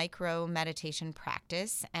a micro meditation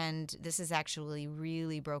practice, and this is actually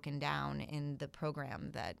really broken down in the program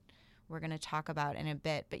that we're going to talk about in a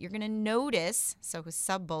bit. But you're going to notice, so with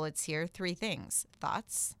sub-bullets here, three things: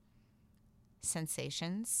 thoughts,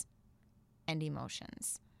 sensations, and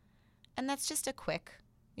emotions. And that's just a quick,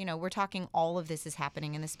 we're talking all of this is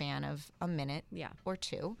happening in the span of a minute or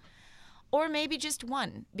two. Or maybe just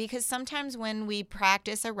one, because sometimes when we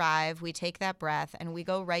practice arrive, we take that breath and we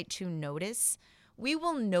go right to notice, we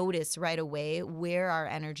will notice right away where our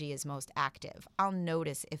energy is most active. I'll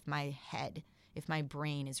notice if my head if my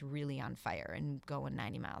brain is really on fire and going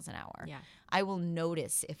 90 miles an hour. Yeah. I will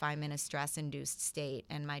notice if I'm in a stress-induced state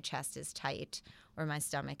and my chest is tight or my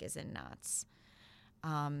stomach is in knots.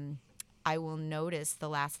 I will notice, the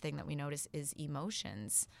last thing that we notice is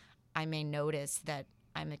emotions. I may notice that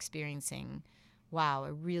I'm experiencing,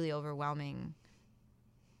 a really overwhelming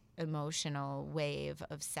emotional wave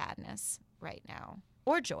of sadness right now,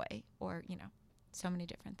 or joy, or, so many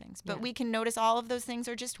different things. But we can notice all of those things,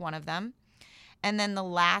 or just one of them. And then the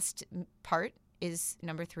last part is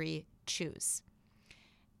number 3, choose.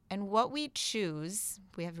 And what we choose,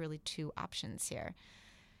 we have really 2 options here.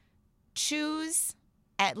 Choose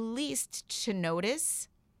at least to notice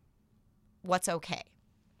what's okay.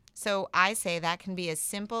 So I say that can be as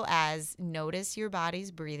simple as notice your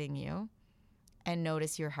body's breathing you and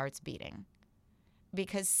notice your heart's beating.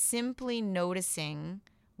 Because simply noticing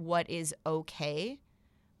what is okay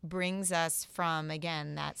brings us from,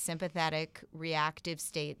 again, that sympathetic, reactive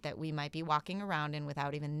state that we might be walking around in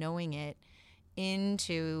without even knowing it,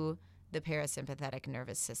 into the parasympathetic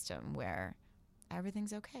nervous system where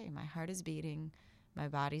everything's okay. My heart is beating, my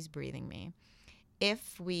body's breathing me.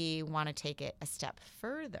 If we want to take it a step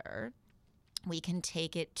further, we can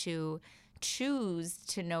take it to choose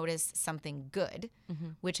to notice something good,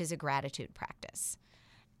 which is a gratitude practice.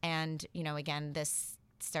 And, again, this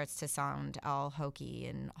starts to sound all hokey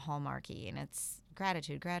and hallmarky, and it's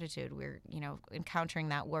gratitude. We're, encountering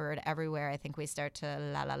that word everywhere. I think we start to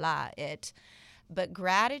la it. But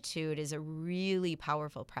gratitude is a really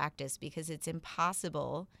powerful practice because it's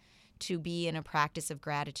impossible to be in a practice of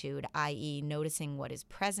gratitude, i.e. noticing what is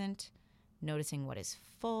present, noticing what is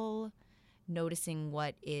full, noticing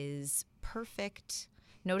what is perfect,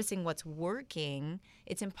 noticing what's working.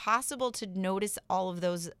 It's impossible to notice all of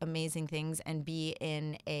those amazing things and be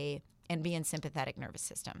in sympathetic nervous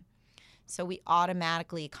system. So we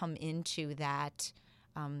automatically come into that,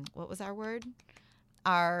 what was our word?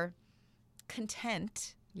 Our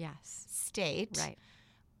content state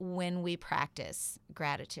when we practice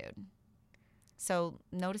gratitude. So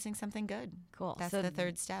noticing something good. Cool. That's so the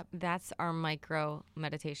 3rd step. That's our micro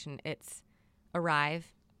meditation. It's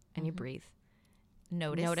arrive and you breathe.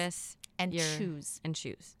 Notice and choose. And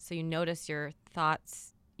choose. So you notice your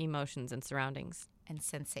thoughts, emotions, and surroundings. And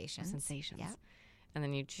sensations. Yep. And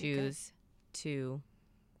then you choose to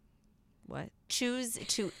what? Choose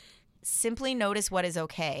to simply notice what is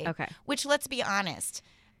okay. Okay. Which, let's be honest,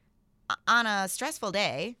 on a stressful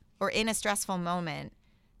day or in a stressful moment,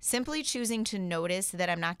 simply choosing to notice that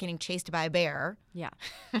I'm not getting chased by a bear. Yeah.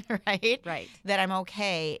 Right? That I'm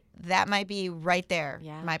okay. That might be right there,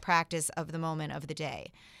 Yeah. my practice of the moment of the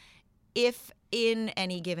day. If in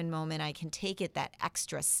any given moment I can take it that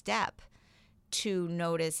extra step to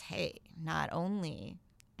notice, hey, not only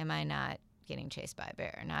am I not getting chased by a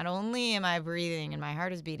bear, not only am I breathing and my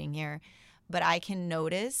heart is beating here, but I can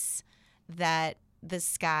notice that the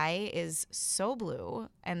sky is so blue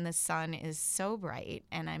and the sun is so bright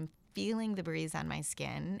and I'm feeling the breeze on my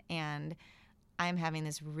skin and I'm having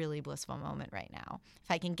this really blissful moment right now.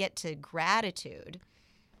 If I can get to gratitude,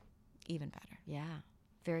 even better. Yeah.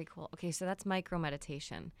 Very cool. Okay, so that's micro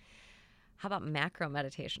meditation. How about macro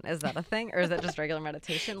meditation? Is that a thing or is that just regular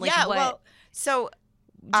meditation? Do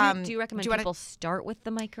you recommend people start with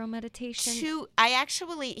the micro meditation?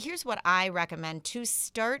 Here's what I recommend to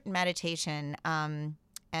start meditation.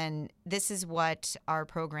 And this is what our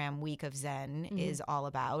program Week of Zen is all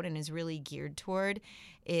about and is really geared toward,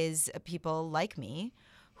 is people like me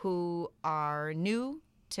who are new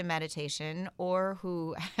to meditation or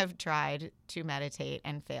who have tried to meditate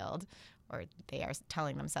and failed, or they are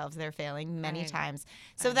telling themselves they're failing many times.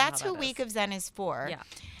 So that's who Week of Zen is for. Yeah.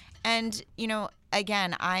 And,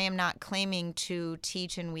 again, I am not claiming to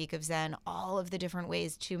teach in Week of Zen all of the different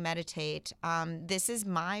ways to meditate. This is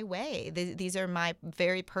my way. These are my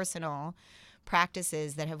very personal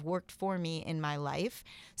practices that have worked for me in my life.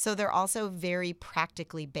 So they're also very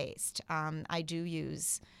practically based. I do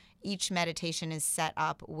use, each meditation is set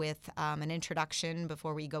up with an introduction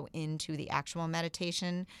before we go into the actual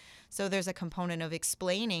meditation. So there's a component of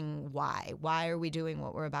explaining why. Why are we doing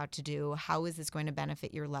what we're about to do? How is this going to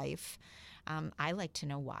benefit your life? I like to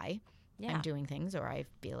know why I'm doing things, or I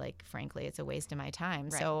feel like, frankly, it's a waste of my time.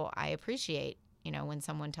 Right. So I appreciate, when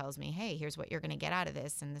someone tells me, hey, here's what you're going to get out of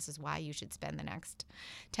this, and this is why you should spend the next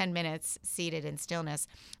 10 minutes seated in stillness.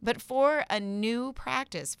 But for a new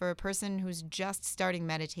practice, for a person who's just starting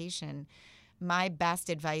meditation, my best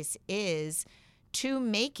advice is to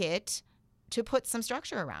put some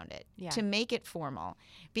structure around it, to make it formal,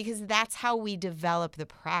 because that's how we develop the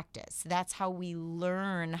practice. That's how we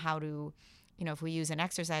learn how to, if we use an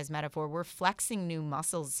exercise metaphor, we're flexing new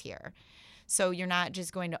muscles here. So you're not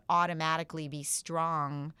just going to automatically be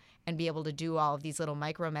strong and be able to do all of these little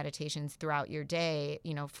micro meditations throughout your day,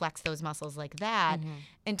 flex those muscles like that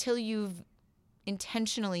until you've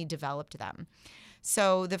intentionally developed them.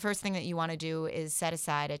 So the first thing that you want to do is set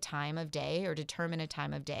aside a time of day or determine a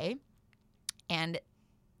time of day. And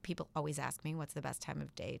people always ask me, what's the best time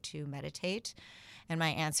of day to meditate? And my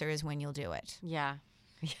answer is when you'll do it. Yeah.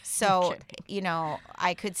 So,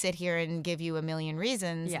 I could sit here and give you a million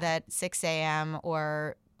reasons that 6 a.m.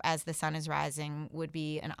 or as the sun is rising would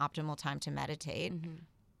be an optimal time to meditate.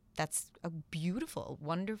 That's a beautiful,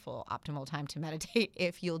 wonderful, optimal time to meditate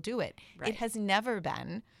if you'll do it. Right. It has never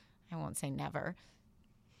been, I won't say never,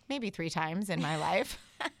 maybe 3 times in my life.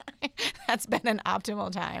 That's been an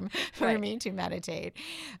optimal time for me to meditate.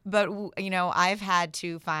 But, I've had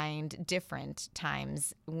to find different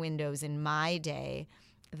times, windows in my day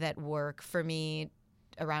that work for me.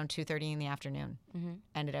 Around 2:30 in the afternoon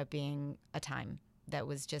ended up being a time that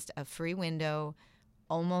was just a free window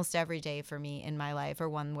almost every day for me in my life, or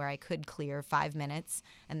one where I could clear 5 minutes,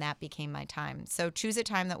 and that became my time. So choose a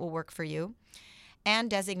time that will work for you and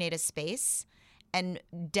designate a space and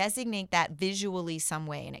designate that visually some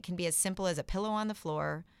way. And it can be as simple as a pillow on the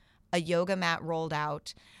floor, a yoga mat rolled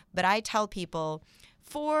out. But I tell people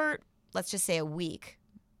for, let's just say, a week,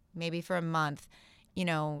 maybe for a month,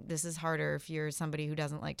 this is harder if you're somebody who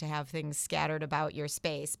doesn't like to have things scattered about your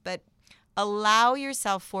space, but allow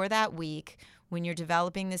yourself for that week when you're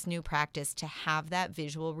developing this new practice to have that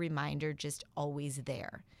visual reminder just always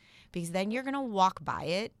there. Because then you're going to walk by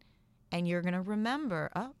it and you're going to remember,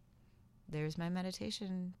 oh, there's my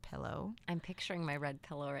meditation pillow. I'm picturing my red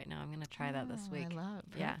pillow right now. I'm going to try that this week. I love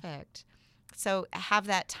it. Perfect. So have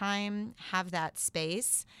that time, have that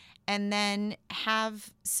space, and then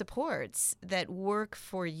have supports that work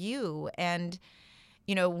for you. And,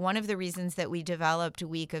 one of the reasons that we developed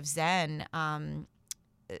Week of Zen,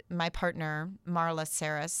 my partner, Marla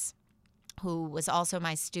Saris, who was also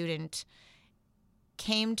my student,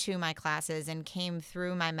 came to my classes and came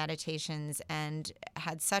through my meditations and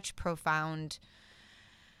had such profound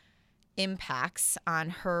impacts on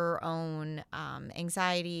her own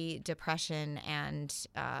anxiety, depression, and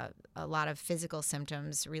a lot of physical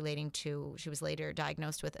symptoms relating to, she was later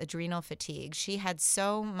diagnosed with adrenal fatigue. She had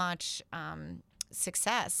so much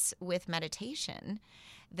success with meditation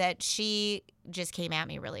that she just came at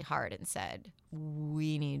me really hard and said,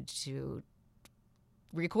 we need to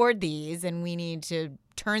record these and we need to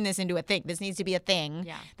turn this into a thing. This needs to be a thing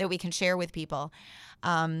that we can share with people.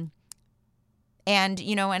 And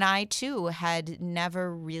I too had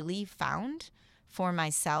never really found for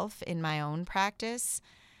myself in my own practice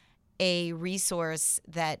a resource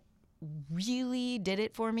that really did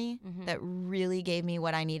it for me, that really gave me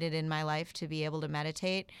what I needed in my life to be able to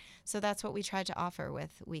meditate. So that's what we tried to offer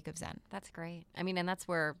with Week of Zen. That's great. I mean, and that's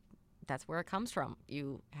where it comes from.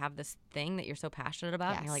 You have this thing that you're so passionate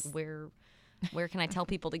about, and you're like, where can I tell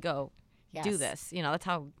people to go do this? That's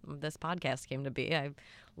how this podcast came to be. I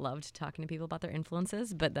loved talking to people about their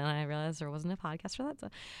influences, but then I realized there wasn't a podcast for that. So,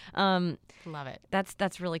 love it.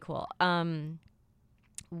 That's really cool.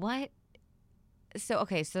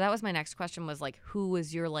 So that was my next question, was like, who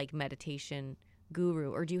was your meditation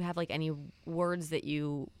guru, or do you have any words that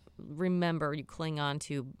you remember, you cling on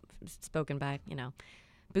to, spoken by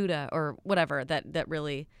Buddha or whatever, that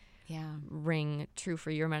really ring true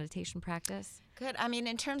for your meditation practice? Good. I mean,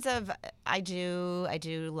 in terms of, I do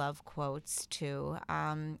love quotes too.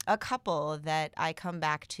 A couple that I come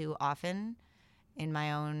back to often in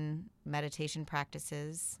my own meditation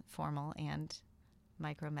practices, formal and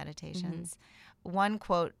micro meditations. One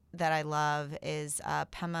quote that I love is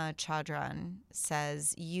Pema Chodron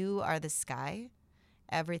says, "You are the sky.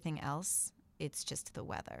 Everything else, it's just the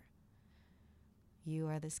weather." You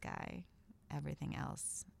are the sky. Everything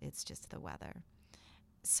else, it's just the weather.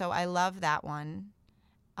 So I love that one.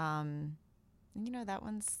 That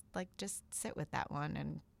one's just sit with that one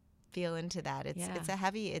and feel into that. It's a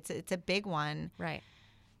heavy, it's a big one. Right.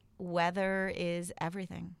 Weather is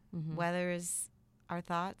everything. Weather is our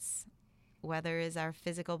thoughts. Weather is our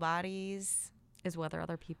physical bodies. Is weather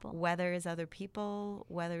other people? Weather is other people.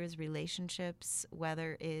 Weather is relationships.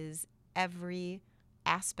 Weather is every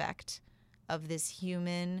aspect of this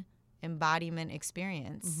human embodiment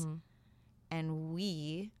experience. And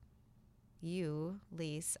you,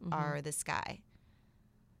 Lise, are the sky.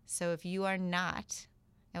 So if you are not,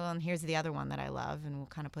 and here's the other one that I love, and we'll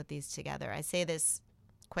kind of put these together. I say this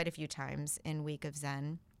quite a few times in Week of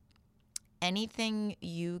Zen. Anything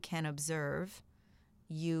you can observe,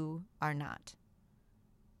 you are not.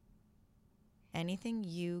 Anything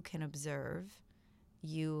you can observe,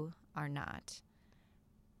 you are not.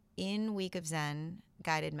 in Week of Zen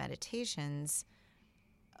guided meditations,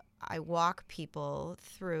 I walk people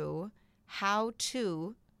through how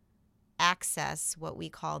to access what we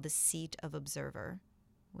call the seat of observer,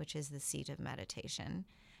 which is the seat of meditation,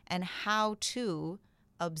 and how to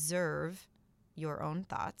observe your own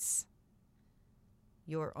thoughts,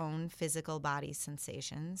 your own physical body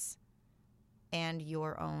sensations, and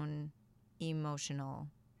your own emotional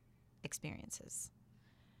experiences.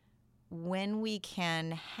 When we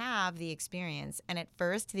can have the experience, and at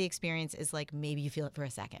first the experience is like maybe you feel it for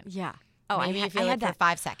a second. Yeah. Oh, maybe you feel I it had for that.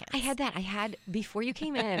 5 seconds. I had that. I had before you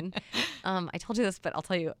came in. I told you this, but I'll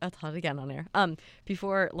tell it again on air.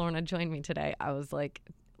 Before Lorna joined me today, I was like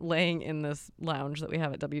laying in this lounge that we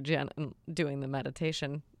have at WGN and doing the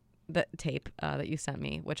meditation tape that you sent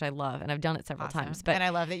me, which I love, and I've done it several times. But and I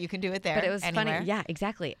love that you can do it there. But it was anywhere. funny. Yeah,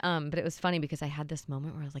 exactly. But it was funny because I had this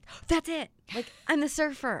moment where I was like, "That's it! Like I'm the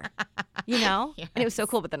surfer," you know. Yes. And it was so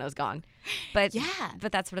cool. But then I was gone. But yeah,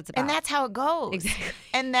 but that's what it's about. And that's how it goes. Exactly.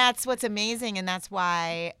 And that's what's amazing, and that's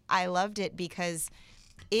why I loved it, because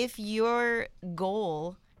if your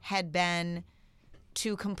goal had been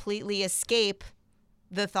to completely escape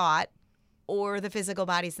the thought or the physical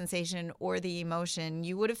body sensation or the emotion,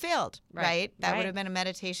 you would have failed, right? That would have been a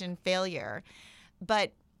meditation failure.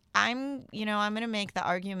 But I'm going to make the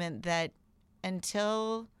argument that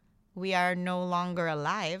until we are no longer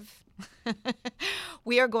alive,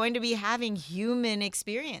 we are going to be having human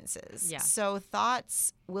experiences. Yeah. So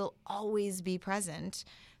thoughts will always be present.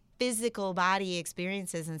 Physical body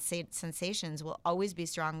experiences and sensations will always be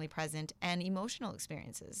strongly present, and emotional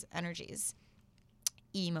experiences, energies.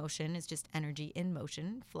 Emotion is just energy in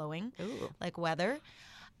motion, flowing, like weather.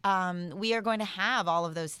 We are going to have all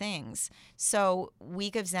of those things. So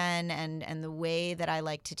Week of Zen and the way that I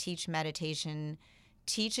like to teach meditation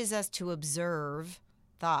teaches us to observe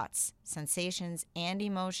thoughts, sensations, and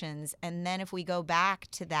emotions. And then if we go back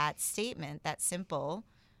to that statement, that simple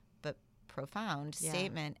but profound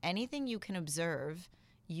statement, anything you can observe,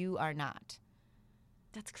 you are not.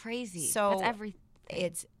 That's crazy. So that's everything.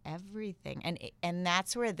 It's everything. And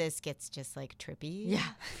that's where this gets just like trippy. Yeah,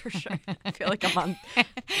 for sure. I feel like I'm on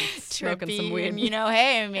smoking trippy, some weed. And,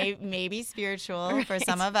 hey, maybe spiritual. Right. For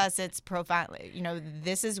some of us, it's profound.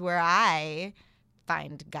 This is where I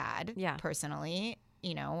find God personally.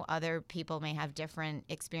 Other people may have different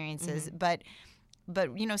experiences, but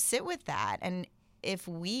sit with that. And if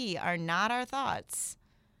we are not our thoughts,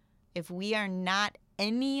 if we are not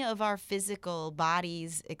any of our physical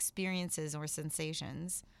body's experiences or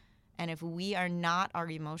sensations, and if we are not our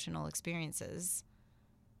emotional experiences,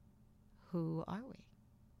 who are we?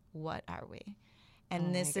 What are we?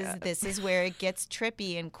 And this is where it gets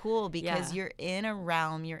trippy and cool, because you're in a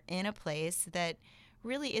realm, you're in a place that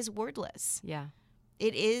really is wordless. Yeah.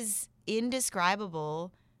 It is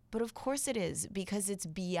indescribable, but of course it is, because it's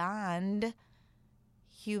beyond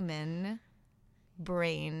human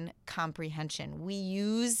brain comprehension. We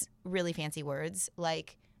use really fancy words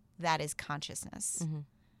like that is consciousness,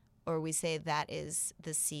 or we say that is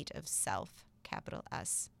the seat of self, capital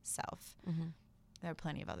S, self. There are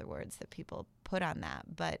plenty of other words that people put on that,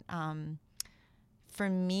 but for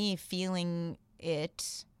me, feeling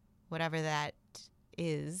it, whatever that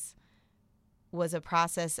is, was a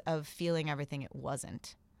process of feeling everything it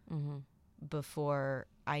wasn't before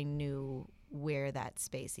I knew where that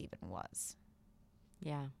space even was.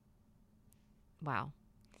 Yeah. Wow.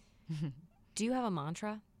 Do you have a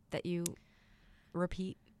mantra that you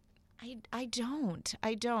repeat? I don't.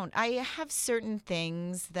 I have certain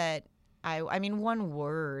things that I mean, one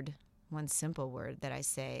simple word that I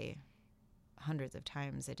say hundreds of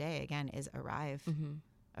times a day, again, is arrive.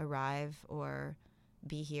 Arrive, or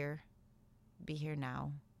be here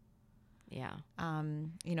now. Yeah.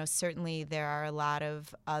 Certainly there are a lot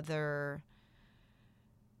of other,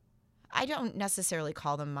 I don't necessarily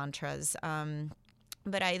call them mantras,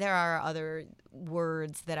 but there are other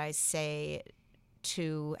words that I say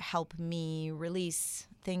to help me release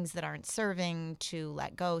things that aren't serving, to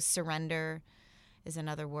let go. Surrender is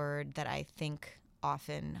another word that I think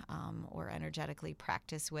often or energetically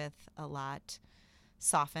practice with a lot.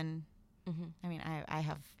 Soften. I mean, I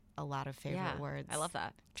have a lot of favorite words. I love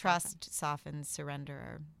that. Trust, soften, surrender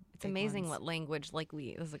are It's amazing ones. what language,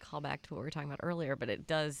 this is a callback to what we were talking about earlier, but it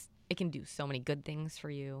can do so many good things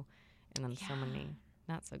for you, and then so many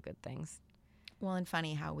not so good things. Well, and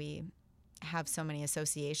funny how we have so many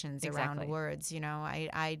associations around words.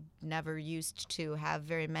 I never used to have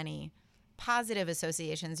very many positive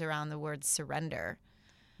associations around the word surrender.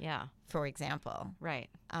 Yeah. For example. Right.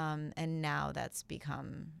 And now that's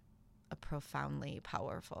become a profoundly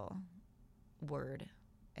powerful word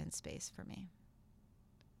and space for me.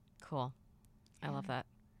 Cool. I love that.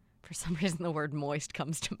 For some reason, the word moist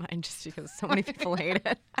comes to mind just because so many people hate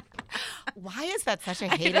it. Why is that such a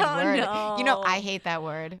hated word? Know. You know, I hate that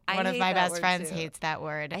word. One of my best friends too. hates that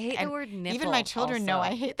word. I hate the word nipple. Even my children know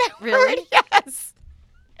also. I hate that Really? word. Yes.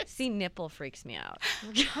 See, nipple freaks me out.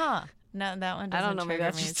 Huh. No, that one doesn't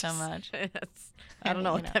trigger me so much. I don't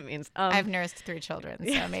know what that means. I've nursed 3 children,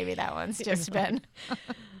 so maybe that one's just been.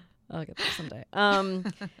 I'll get there someday.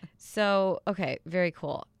 So, okay, very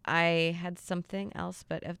cool. I had something else,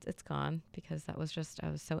 but it's gone because that was just, I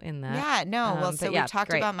was so in that. Yeah, no. Well, so we've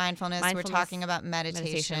talked about mindfulness. We're talking about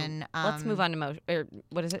meditation. Let's move on to motion. Or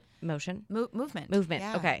what is it? Motion? Movement. Movement.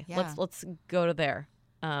 Yeah, okay. yeah. Let's go to there.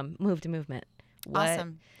 Move to movement.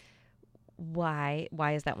 Awesome. Why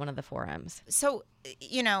is that one of the 4 M's? So,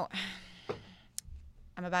 you know,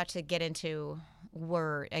 I'm about to get into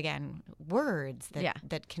words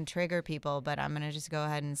that can trigger people, but I'm going to just go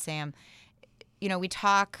ahead and say them. You know, we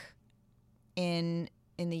talk in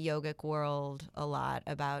the yogic world a lot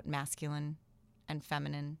about masculine and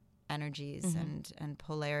feminine energies and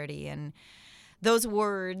polarity, and those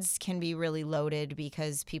words can be really loaded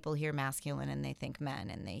because people hear masculine and they think men,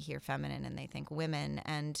 and they hear feminine and they think women,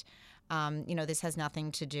 and you know, this has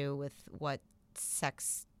nothing to do with what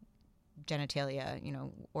sex genitalia, you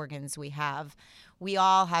know, organs we have. We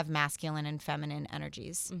all have masculine and feminine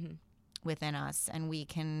energies within us, and we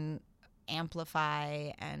can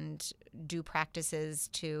amplify and do practices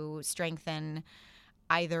to strengthen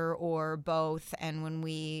either or both. And when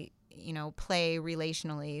we, you know, play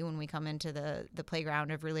relationally, when we come into the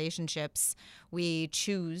playground of relationships, we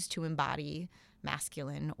choose to embody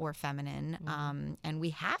masculine or feminine, and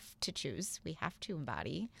we have to choose. We have to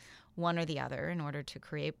embody one or the other in order to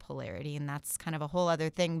create polarity, and that's kind of a whole other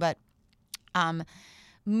thing. But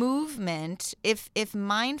movement, if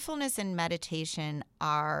mindfulness and meditation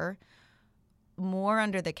are more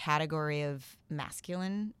under the category of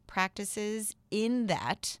masculine practices, in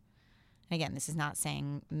that, and again, this is not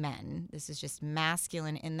saying men, this is just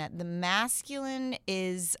masculine, in that the masculine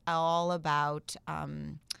is all about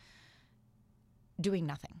doing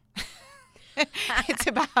nothing.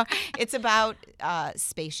 It's about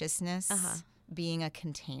spaciousness, being a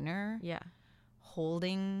container,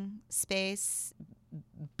 holding space,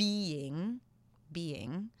 being.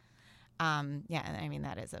 I mean,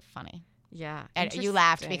 that is a funny. Yeah. And you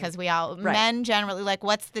laughed because we all, men generally, like,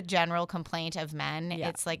 what's the general complaint of men? Yeah.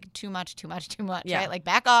 It's like too much, right? Like,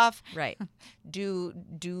 back off. Right. Do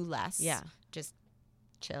less. Yeah. Just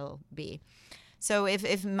chill, be. So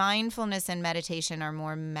if mindfulness and meditation are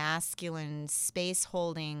more masculine,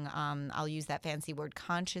 space-holding, I'll use that fancy word,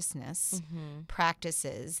 consciousness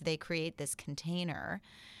practices, they create this container.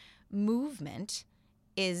 Movement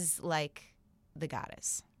is like the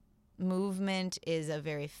goddess. Movement is a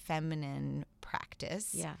very feminine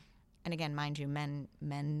practice. Yeah. And again, mind you, men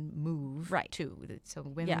move too. So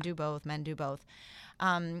women do both, men do both.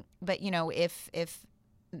 But, you know, if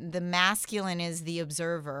the masculine is the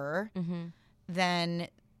observer, then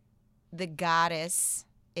the goddess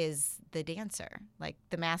is the dancer. Like,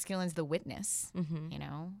 the masculine's the witness, you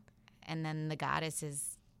know, and then the goddess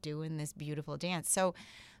is doing this beautiful dance. So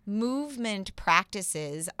movement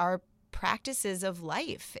practices are practices of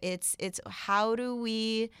life. It's how do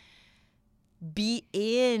we be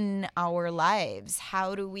in our lives?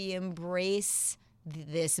 How do we embrace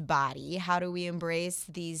this body? How do we embrace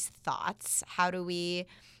these thoughts? How do we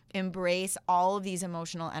embrace all of these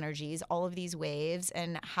emotional energies, all of these waves,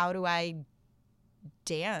 and how do I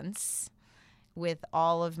dance with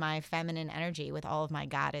all of my feminine energy, with all of my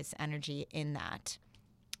goddess energy in that?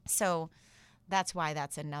 So that's why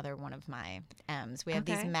that's another one of my M's. We have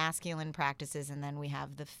these masculine practices, and then we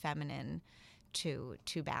have the feminine to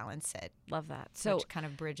balance it. Love that. So which kind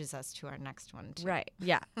of bridges us to our next one too. Right.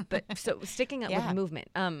 Yeah. But so sticking up with movement,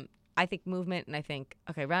 I think movement, and I think,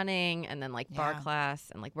 okay, running, and then like bar class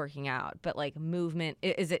and like working out. But like movement,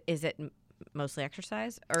 is it mostly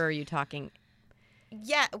exercise, or are you talking?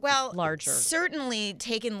 Yeah, well, larger. Certainly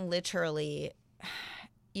taken literally,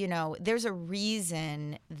 you know, there's a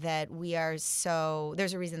reason that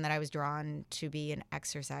there's a reason that I was drawn to be an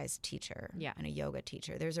exercise teacher and a yoga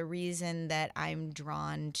teacher. There's a reason that I'm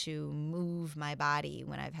drawn to move my body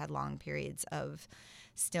when I've had long periods of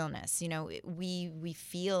stillness. You know, we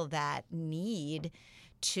feel that need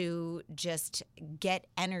to just get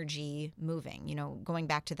energy moving. You know, going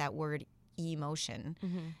back to that word emotion.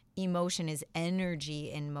 Emotion is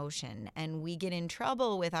energy in motion, and we get in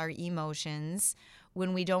trouble with our emotions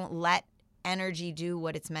when we don't let energy do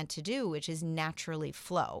what it's meant to do, which is naturally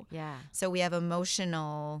flow. Yeah. So we have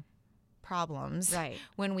emotional problems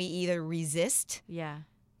when we either resist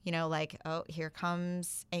Like, oh, here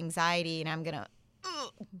comes anxiety and I'm going to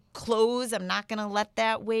close. I'm not going to let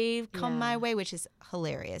that wave come my way, which is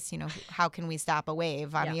hilarious. How can we stop a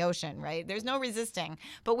wave on the ocean, right? There's no resisting,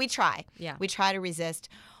 but we try. Yeah. We try to resist,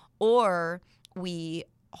 or we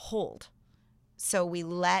hold. So we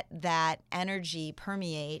let that energy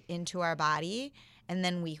permeate into our body, and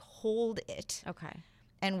then we hold it. Okay.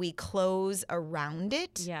 And we close around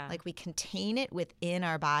it. Yeah. Like we contain it within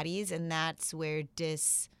our bodies, and that's where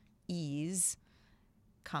dis-ease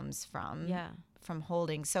comes from. Yeah. From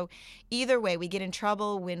holding. So either way, we get in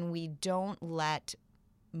trouble when we don't let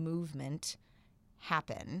movement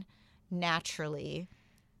happen naturally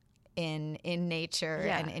in nature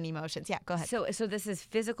and in emotions. Yeah, go ahead. So this is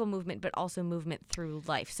physical movement, but also movement through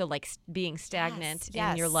life. So like being stagnant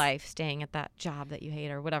in your life, staying at that job that you hate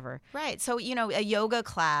or whatever. Right. So, a yoga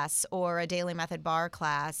class or a daily method bar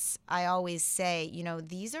class, I always say,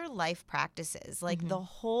 these are life practices. Like the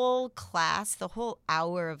whole class, the whole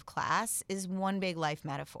hour of class is one big life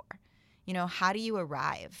metaphor. How do you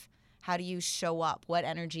arrive? How do you show up? What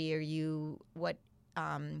energy are you,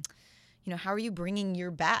 how are you bringing your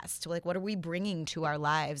best? Like, what are we bringing to our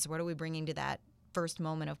lives? What are we bringing to that first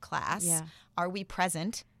moment of class? Yeah. Are we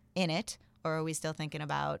present in it, or are we still thinking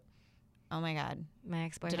about, oh my God, my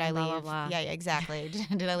ex-boyfriend, did I leave? blah, blah, blah. Yeah, exactly.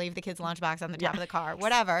 Did I leave the kid's lunchbox on the top of the car?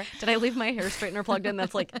 Whatever. Did I leave my hair straightener plugged in?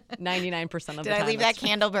 That's like 99% of the time. Did I leave that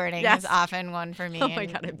candle burning? Yes. Is often one for me. Oh my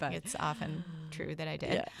God, I bet. It's often true that I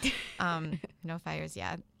did. Yeah. No fires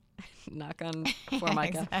yet. Knock on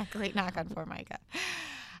Formica. Exactly. Knock on Formica.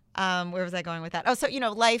 Where was I going with that? Oh, so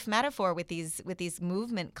life metaphor with these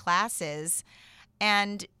movement classes,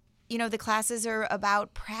 and the classes are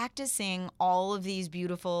about practicing all of these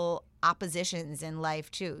beautiful oppositions in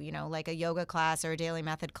life too. Like a yoga class or a daily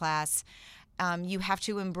method class, you have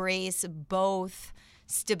to embrace both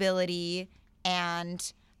stability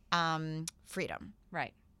and freedom.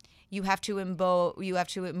 Right. You have to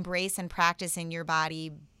embrace and practice in your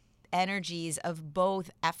body energies of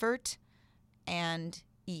both effort and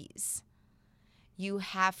ease. You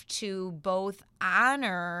have to both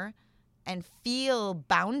honor and feel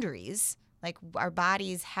boundaries. Like our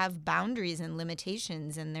bodies have boundaries and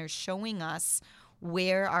limitations, and they're showing us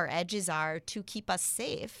where our edges are to keep us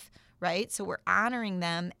safe, right? So we're honoring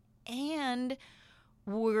them, and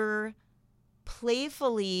we're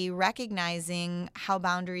playfully recognizing how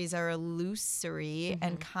boundaries are illusory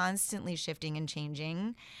and constantly shifting and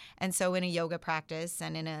changing. And so in a yoga practice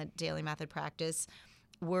and in a daily method practice,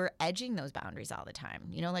 we're edging those boundaries all the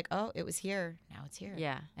time. Like, oh, it was here. Now it's here.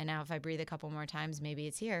 Yeah. And now if I breathe a couple more times, maybe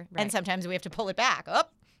it's here. Right. And sometimes we have to pull it back. Oh,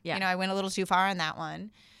 yeah. I went a little too far on that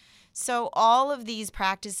one. So all of these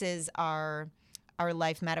practices are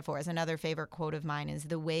life metaphors. Another favorite quote of mine is,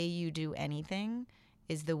 the way you do anything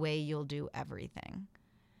is the way you'll do everything.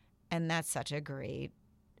 And that's such a great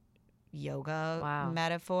yoga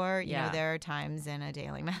metaphor. There are times in a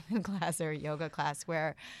daily method class or a yoga class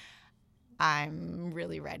where I'm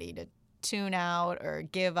really ready to tune out or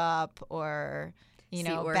give up or,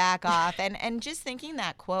 back off. And just thinking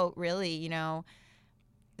that quote really,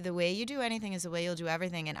 the way you do anything is the way you'll do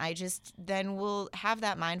everything. And I just then will have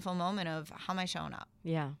that mindful moment of, how am I showing up?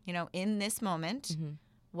 Yeah. In this moment,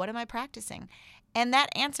 what am I practicing? And that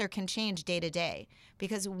answer can change day to day,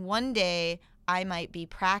 because one day I might be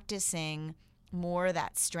practicing more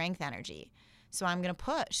that strength energy. So I'm going to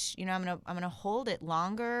push, I'm going to hold it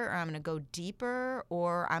longer, or I'm going to go deeper,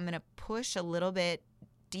 or I'm going to push a little bit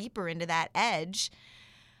deeper into that edge.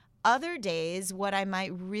 Other days, what I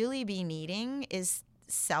might really be needing is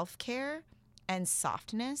self-care and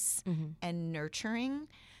softness and nurturing.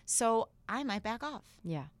 So I might back off.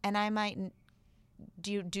 Yeah. And I might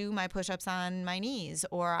do my push-ups on my knees,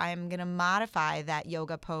 or I'm going to modify that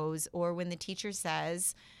yoga pose. Or when the teacher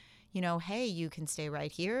says, hey, you can stay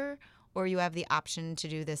right here, or you have the option to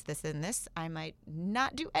do this, this, and this, I might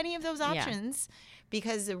not do any of those options,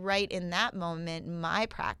 because right in that moment, my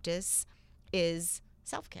practice is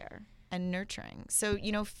self-care and nurturing. So,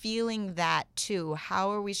 feeling that too.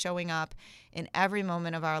 How are we showing up in every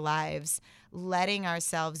moment of our lives, letting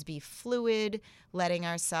ourselves be fluid, letting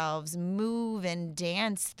ourselves move and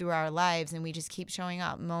dance through our lives, and we just keep showing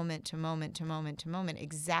up moment to moment to moment to moment,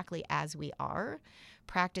 exactly as we are,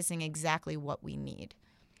 practicing exactly what we need.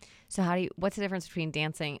 So what's the difference between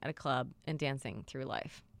dancing at a club and dancing through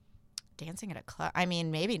life? Dancing at a club? I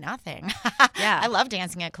mean, maybe nothing. Yeah. I love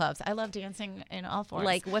dancing at clubs. I love dancing in all forms.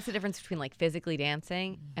 Like, what's the difference between like physically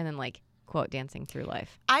dancing and then like, quote, dancing through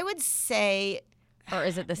life? I would say... Or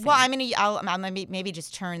is it the same? Well, I'll maybe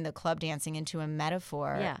just turn the club dancing into a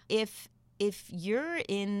metaphor. Yeah. If you're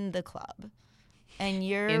in the club and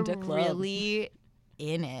you're really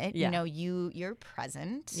in it. Yeah. You know, you're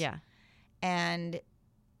present. Yeah. And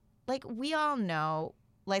like we all know,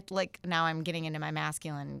 like now I'm getting into my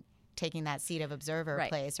masculine, taking that seat of observer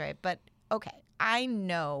place, right? But okay, I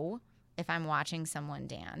know if I'm watching someone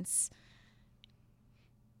dance,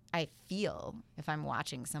 I feel if I'm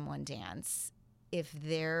watching someone dance, if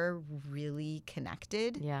they're really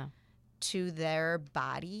connected to their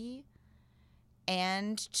body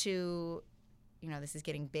and to, you know, this is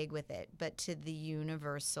getting big with it, but to the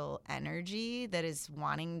universal energy that is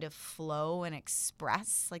wanting to flow and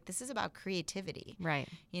express. Like, this is about creativity. Right.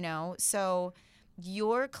 You know, so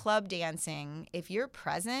your club dancing, if you're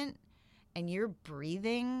present and you're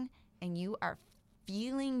breathing and you are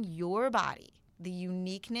feeling your body, the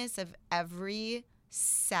uniqueness of every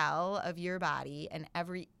cell of your body and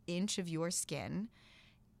every inch of your skin,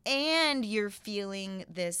 and you're feeling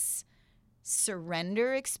this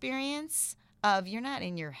surrender experience of you're not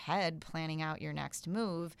in your head planning out your next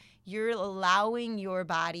move. You're allowing your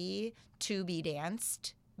body to be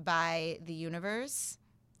danced by the universe,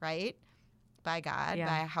 right? By God,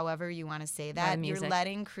 by however you want to say that. You're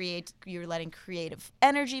letting creative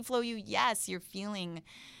energy flow you. Yes, you're feeling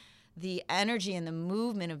the energy and the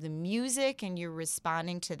movement of the music and you're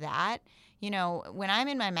responding to that. You know, when I'm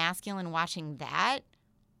in my masculine watching that,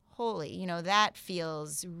 holy, you know, that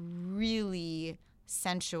feels really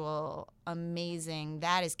sensual, amazing.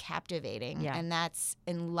 That is captivating. Yeah. And that's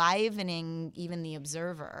enlivening even the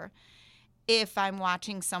observer. If I'm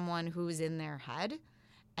watching someone who's in their head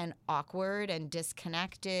and awkward and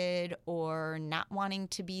disconnected or not wanting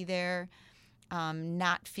to be there,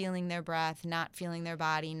 not feeling their breath, not feeling their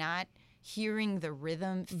body, not hearing the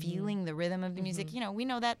rhythm, feeling the rhythm of the music, you know, we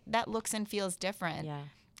know that that looks and feels different. Yeah.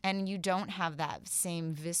 And you don't have that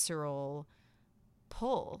same visceral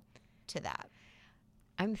pull to that.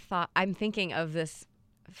 I'm thinking of this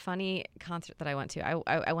funny concert that I went to.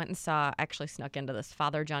 I went and actually snuck into this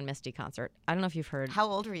Father John Misty concert. I don't know if you've heard. How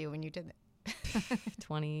old were you when you did that?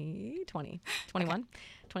 20, 21, okay.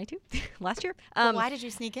 22 last year. Well, why did you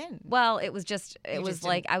sneak in? Well, it was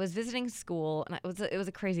like I was visiting school, and it was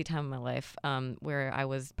a crazy time in my life where I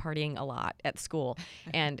was partying a lot at school,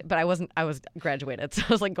 but I was graduated, so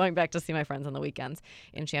I was like going back to see my friends on the weekends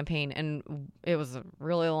in Champaign, and it was a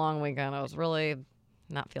really long weekend. I was really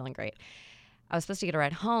not feeling great. I was supposed to get a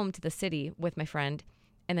ride home to the city with my friend,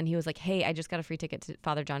 and then he was like, "Hey, I just got a free ticket to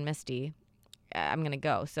Father John Misty. I'm going to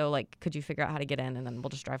go. So, like, could you figure out how to get in, and then we'll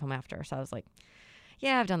just drive home after?" So I was like,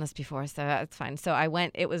 yeah, I've done this before, so that's fine. So I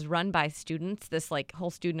went. It was run by students. This, like, whole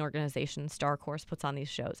student organization, Star Course, puts on these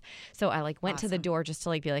shows. So I, like, went to the door just to,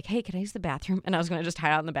 like, be like, hey, can I use the bathroom? And I was going to just hide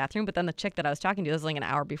out in the bathroom. But then the chick that I was talking to, this was like an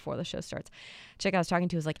hour before the show starts. Chick I was talking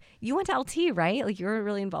to was like, you went to LT, right? Like, you were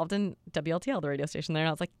really involved in WLTL, the radio station there. And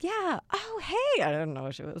I was like, yeah. Oh, hey. I don't know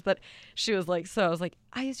who she was. But she was like, so I was like,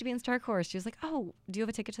 I used to be in Star Course. She was like, oh, do you have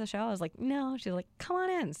a ticket to the show? I was like, no. She was like, come on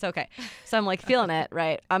in. So, okay. So I'm, like, feeling it,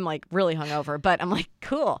 right? I'm, like, really hungover. But I'm like,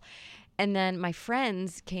 cool. And then my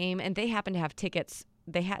friends came, and they happened to have tickets.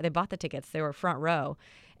 They bought the tickets. They were front row,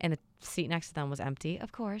 and the seat next to them was empty,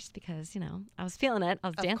 of course, because, you know, I was feeling it. I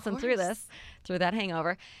was dancing through that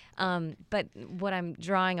hangover. But what I'm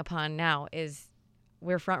drawing upon now is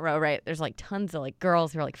we're front row, right? There's, like, tons of, like,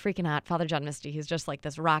 girls who are, like, freaking out. Father John Misty, he's just, like,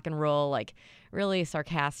 this rock and roll, like, really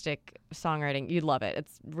sarcastic songwriting. You'd love it.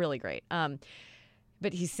 It's really great.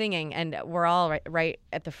 But he's singing, and we're all right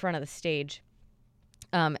at the front of the stage.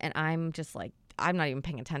 And I'm just like, I'm not even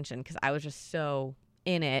paying attention because I was just so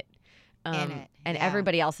in it. And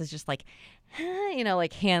everybody else is just like, you know,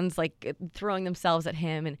 like hands like throwing themselves at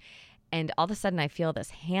him. And all of a sudden I feel this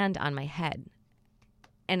hand on my head.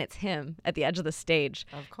 And it's him at the edge of the stage.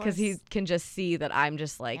 Of course. Because he can just see that I'm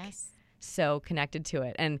just like so connected to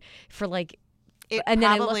it. And for like, it and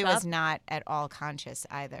probably then was not at all conscious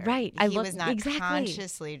either. Right. He was not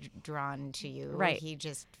consciously drawn to you. Right. He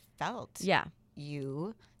just felt. Yeah.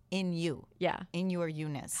 You in you. Yeah. In your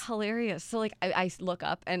you-ness. Hilarious. So like I look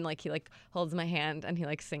up and like he like holds my hand and he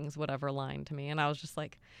like sings whatever line to me and I was just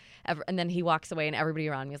like and then he walks away and everybody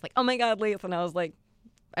around me is like, oh my God, Lise. And I was like,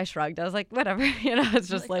 I shrugged. I was like, whatever. You know, it's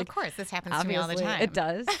just like of course, this happens to me all the time. It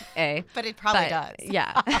does. But it probably does.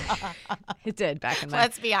 Yeah. It did back in my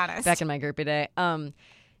Let's be honest. Back in my groupie day.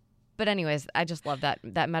 But anyways, I just love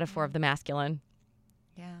that metaphor of the masculine.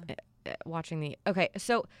 Yeah. Watching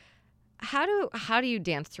so how do you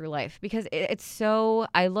dance through life? Because it's so,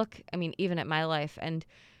 I mean, even at my life and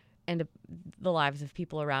the lives of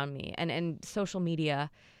people around me and social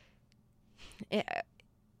media,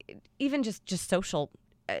 even just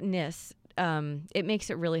socialness, it makes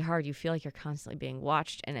it really hard. You feel like you're constantly being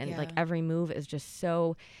watched, and like every move is just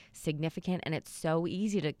so significant, and it's so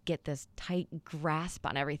easy to get this tight grasp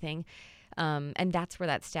on everything. And that's where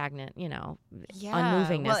that stagnant,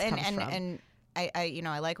 unmovingness comes from. And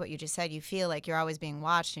I like what you just said. You feel like you're always being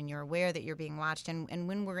watched, and you're aware that you're being watched. And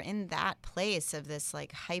when we're in that place of this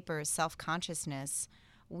like hyper self-consciousness,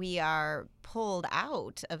 we are pulled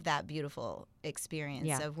out of that beautiful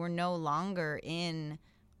experience of we're no longer in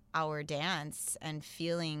our dance and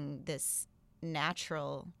feeling this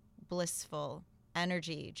natural, blissful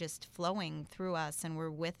energy just flowing through us, and we're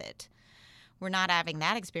with it. We're not having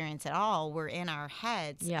that experience at all. We're in our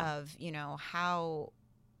heads of,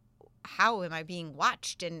 how am I being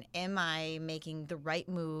watched, and am I making the right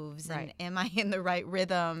moves, and am I in the right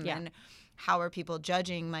rhythm, and how are people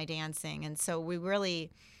judging my dancing? And so we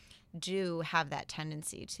really do have that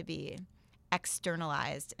tendency to be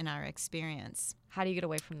externalized in our experience. How do you get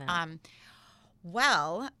away from that?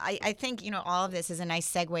 Well, I think, all of this is a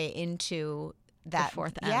nice segue into that the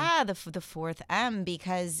fourth M. Yeah, the fourth M,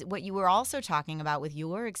 because what you were also talking about with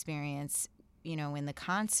your experience, in the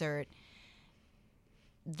concert,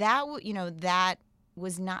 that that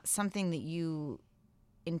was not something that you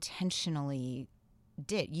intentionally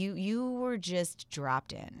did. You were just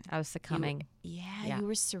dropped in. I was succumbing. You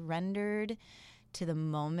were surrendered to the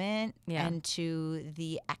moment and to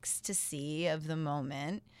the ecstasy of the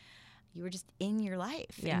moment. You were just in your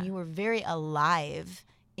life, and you were very alive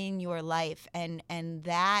in your life, and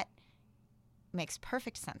that makes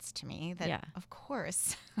perfect sense to me. That of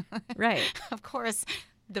course, of course,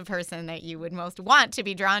 the person that you would most want to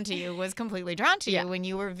be drawn to you was completely drawn to you when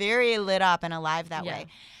you were very lit up and alive that way.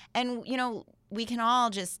 And we can all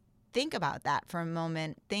just think about that for a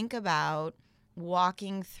moment. Think about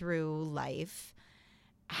walking through life,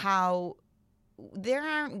 how there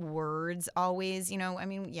aren't words always,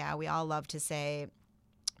 we all love to say,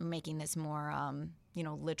 making this more,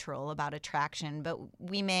 literal about attraction, but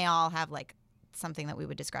we may all have like something that we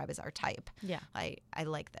would describe as our type. I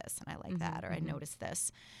like this, and I like that, or I notice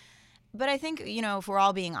this. But I think, if we're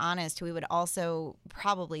all being honest, we would also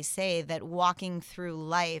probably say that walking through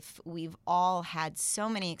life, we've all had so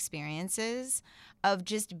many experiences of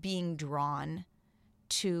just being drawn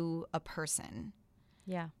to a person.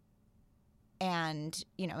 And,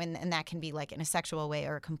 and that can be like in a sexual way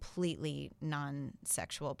or a completely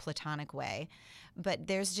non-sexual, platonic way. But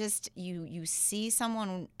there's just, you see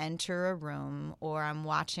someone enter a room, or I'm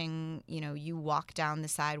watching, you walk down the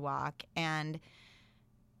sidewalk, and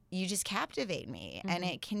you just captivate me. And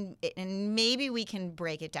and maybe we can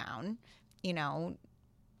break it down, you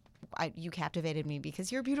captivated me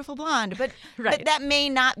because you're a beautiful blonde, but that may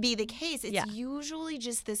not be the case. It's usually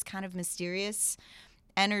just this kind of mysterious,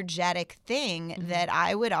 energetic thing that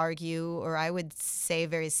I would argue, or I would say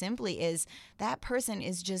very simply, is that person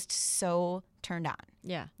is just so turned on.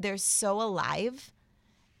 They're so alive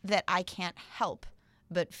that I can't help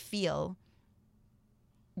but feel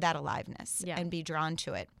that aliveness and be drawn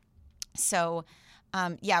to it. So,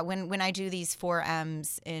 when I do these 4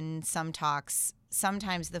 M's in some talks,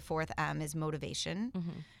 sometimes the 4th M is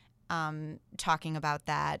motivation, talking about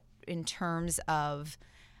that in terms of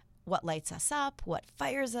what lights us up, what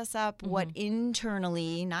fires us up, what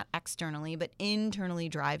internally, not externally, but internally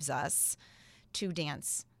drives us to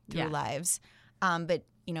dance through lives. But,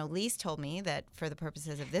 Lise told me that for the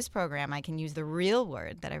purposes of this program, I can use the real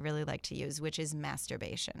word that I really like to use, which is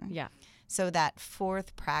masturbation. So that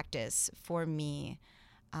 4th practice for me,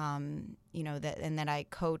 that I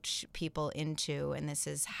coach people into, and this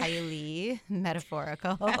is highly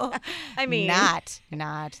metaphorical. I mean, not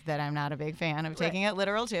that I'm not a big fan of taking it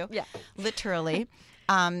literal too. Literally.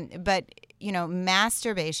 But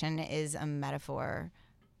masturbation is a metaphor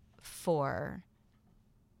for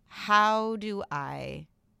how do I,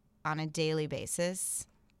 on a daily basis,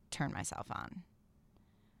 turn myself on.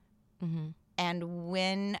 And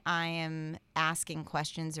when I am asking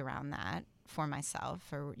questions around that for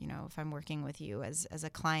myself, or, if I'm working with you as a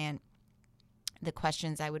client, the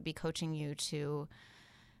questions I would be coaching you to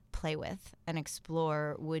play with and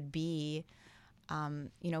explore would be,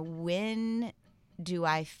 when do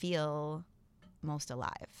I feel most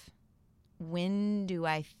alive? When do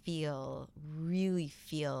I really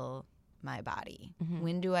feel my body?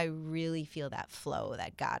 When do I really feel that flow,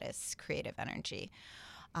 that goddess creative energy?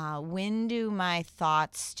 When do my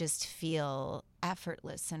thoughts just feel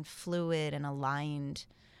effortless and fluid and aligned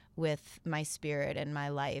with my spirit and my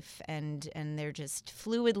life, and they're just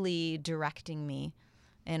fluidly directing me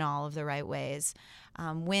in all of the right ways?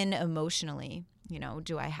 When emotionally,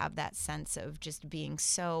 do I have that sense of just being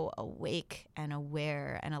so awake and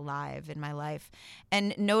aware and alive in my life?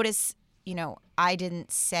 And notice I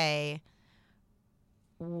didn't say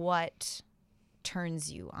what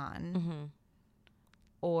turns you on Mm-hmm.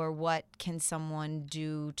 or what can someone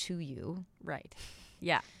do to you Right.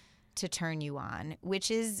 Yeah. to turn you on,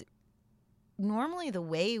 which is normally the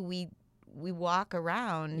way we walk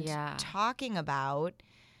around Yeah. talking about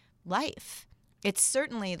life. It's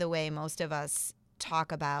certainly the way most of us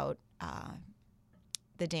talk about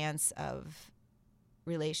the dance of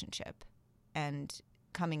relationship and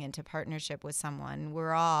coming into partnership with someone.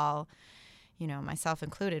 We're all, myself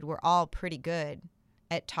included, we're all pretty good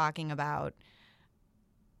at talking about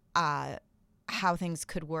how things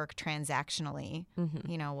could work transactionally.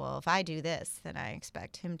 Mm-hmm. Well, if I do this, then I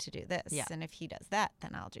expect him to do this. Yeah. And if he does that,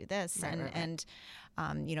 then I'll do this. Right, right. And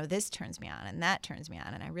this turns me on and that turns me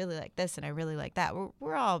on. And I really like this and I really like that.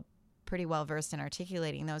 We're all pretty well versed in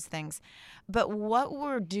articulating those things. But what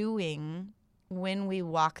we're doing when we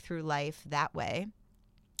walk through life that way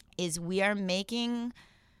is we are making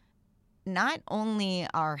not only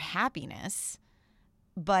our happiness,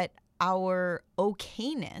 but our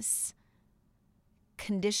okayness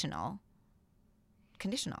conditional.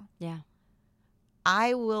 Yeah.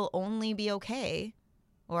 I will only be okay,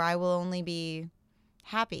 or I will only be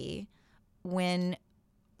happy when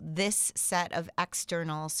this set of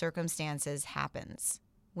external circumstances happens.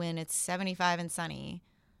 When it's 75 and sunny,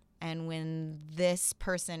 and when this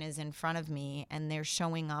person is in front of me and they're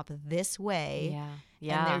showing up this way,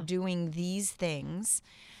 and they're doing these things.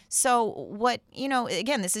 So what,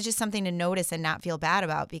 again, this is just something to notice and not feel bad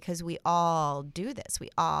about, because we all do this.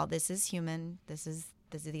 This is human.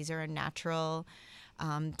 These are our natural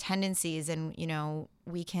tendencies. And,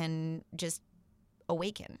 we can just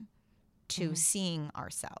awaken to seeing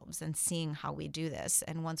ourselves and seeing how we do this.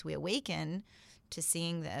 And once we awaken to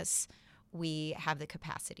seeing this, we have the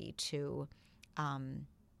capacity to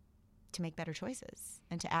make better choices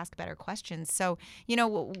and to ask better questions. So,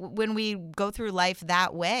 when we go through life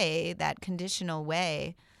that way, that conditional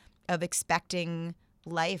way of expecting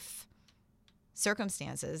life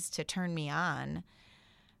circumstances to turn me on,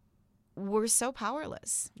 we're so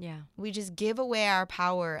powerless. Yeah. We just give away our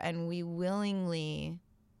power, and we willingly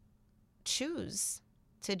choose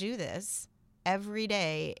to do this every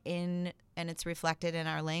day and it's reflected in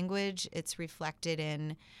our language. It's reflected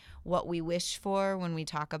in what we wish for when we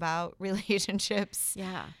talk about relationships.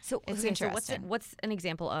 Yeah. So it's So interesting. what's an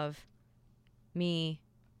example of me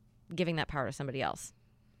giving that power to somebody else?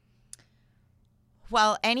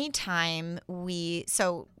 Well, anytime for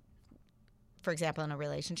example, in a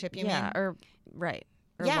relationship, you mean? Or right.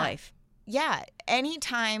 Or Yeah. life. Yeah.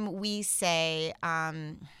 Anytime we say,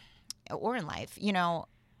 or in life,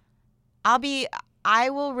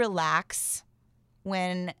 I will relax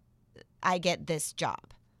when I get this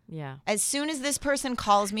job. Yeah. As soon as this person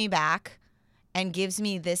calls me back and gives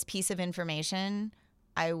me this piece of information,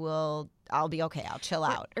 I'll be okay. I'll chill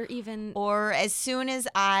out. Or as soon as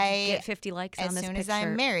I get 50 likes on this picture. As soon as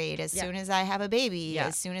I'm married, as soon as I have a baby,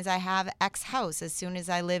 as soon as I have X house, as soon as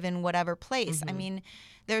I live in whatever place. Mm-hmm. I mean,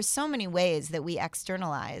 there's so many ways that we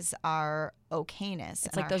externalize our okayness. It's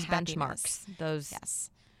and like our those happiness. benchmarks. Those.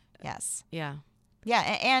 Yes. Yeah. Yeah.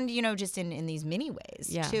 And just in these many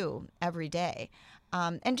ways too, every day.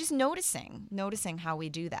 And just noticing how we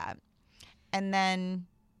do that. And then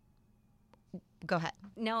go ahead.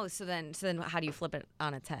 No, so then how do you flip it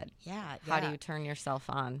on its head? Yeah. How do you turn yourself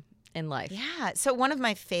on in life? Yeah. So one of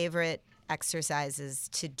my favorite exercises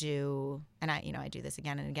to do, and I do this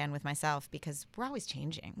again and again with myself, because we're always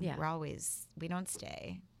changing. Yeah. We don't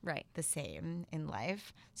stay the same in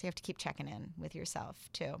life. So you have to keep checking in with yourself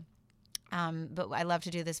too. But I love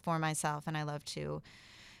to do this for myself, and I love to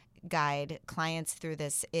guide clients through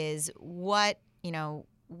this, is what,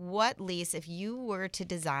 Lise, if you were to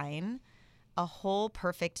design a whole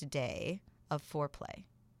perfect day of foreplay.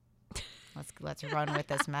 Let's run with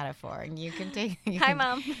this metaphor, and you can take. Hi,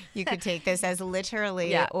 Mom. You could take this as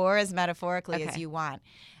literally or as metaphorically as you want,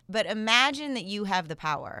 but imagine that you have the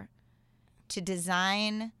power to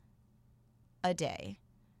design a day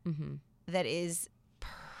that is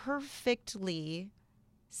perfectly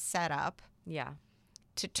set up. Yeah.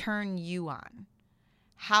 To turn you on.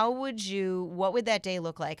 What would that day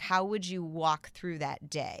look like? How would you walk through that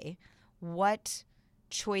day? What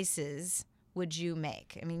choices would you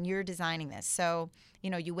make? I mean, you're designing this. So,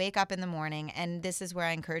 you wake up in the morning, and this is where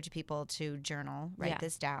I encourage people to journal, write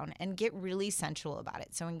this down, and get really sensual about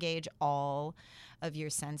it. So engage all of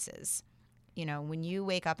your senses. When you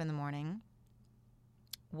wake up in the morning,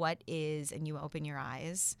 and you open your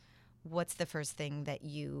eyes, what's the first thing that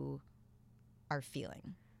you are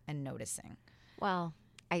feeling and noticing? Well,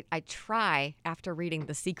 I try, after reading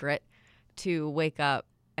The Secret, to wake up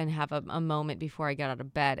and have a moment before I get out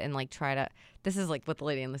of bed and like try to, this is like what the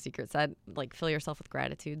lady in The Secret said, like fill yourself with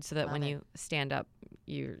gratitude so that Love when it. you stand up,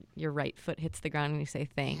 your right foot hits the ground and you say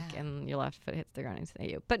thank, and your left foot hits the ground and you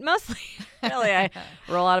say you. But mostly, really, I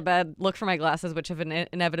roll out of bed, look for my glasses, which have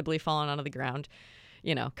inevitably fallen onto the ground,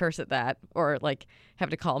 curse at that, or like have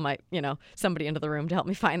to call my, somebody into the room to help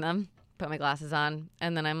me find them, put my glasses on,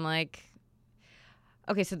 and then I'm like,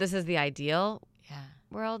 okay, so this is the ideal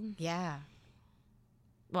world. Yeah.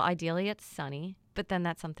 Well, ideally it's sunny, but then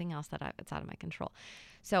that's something else that it's out of my control.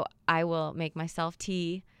 So I will make myself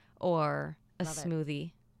tea or a Love it.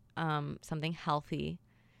 smoothie, something healthy,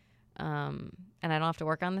 and I don't have to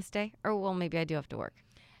work on this day. Or, well, maybe I do have to work.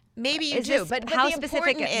 Maybe you Is do, this- but how the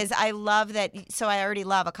specific important is I love that. So I already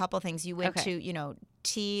love a couple things. You went Okay. to,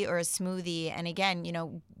 tea or a smoothie. And again,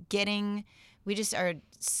 we just are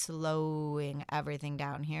slowing everything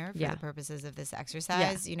down here for Yeah. the purposes of this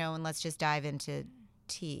exercise, and let's just dive into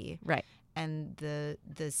tea Right. and the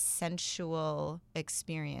sensual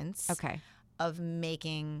experience Okay. of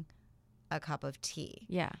making a cup of tea.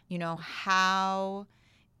 Yeah. How,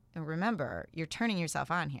 and remember, you're turning yourself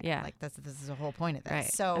on here. Yeah. Like this is the whole point of this.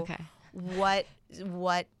 Right. So Okay. what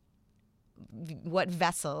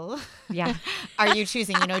vessel Yeah. are you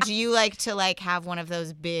choosing? Do you like to have one of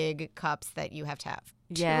those big cups that you have to have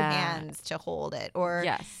two hands to hold it? Or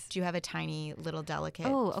Yes. do you have a tiny little delicate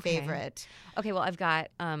Okay. favorite? Okay, well, I've got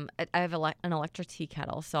I have an electric tea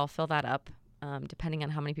kettle, so I'll fill that up depending on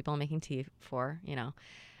how many people I'm making tea for,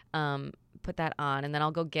 put that on, and then I'll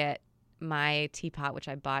go get my teapot, which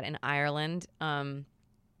I bought in Ireland, a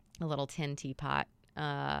little tin teapot,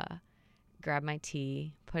 grab my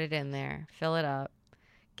tea, put it in there, fill it up,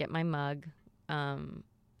 get my mug and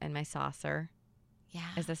my saucer. Yeah.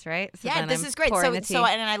 Is this right? So Yeah, then this I'm is great. pouring the tea.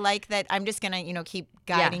 And I like that. I'm just gonna, keep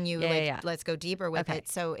guiding you. Yeah. Let's go deeper with Okay. it.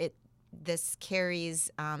 So this carries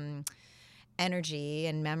energy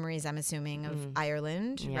and memories, I'm assuming, of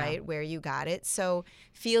Ireland, Yeah. right, where you got it. So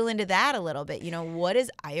feel into that a little bit. What does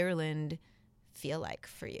Ireland feel like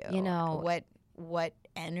for you? What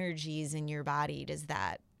energies in your body does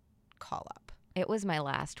that call up? It was my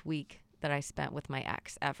last week that I spent with my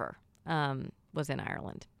ex ever, was in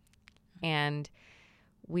Ireland. And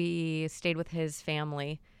we stayed with his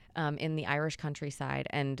family in the Irish countryside.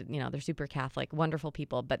 And, they're super Catholic, wonderful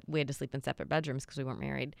people, but we had to sleep in separate bedrooms because we weren't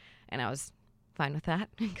married. And I was fine with that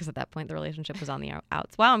because at that point the relationship was on the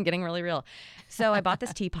outs. Wow, I'm getting really real. So I bought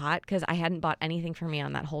this teapot because I hadn't bought anything for me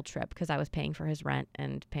on that whole trip because I was paying for his rent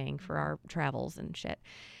and paying for our travels and shit.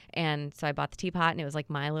 And so I bought the teapot and it was like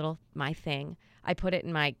my thing. I put it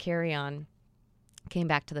in my carry-on, came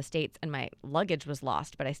back to the States, and my luggage was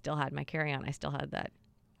lost, but I still had my carry-on. I still had that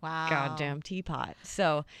Wow. goddamn teapot.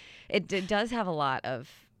 So it does have a lot of,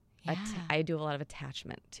 Yeah. I do have a lot of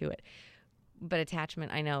attachment to it. But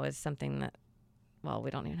attachment, I know, is something that, well, we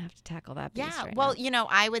don't even have to tackle that piece right well, now.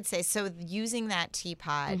 I would say, so using that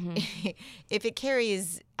teapot, if it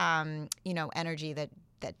carries, energy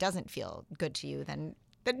that doesn't feel good to you, then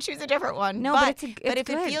choose a different one. No, but it's if good. it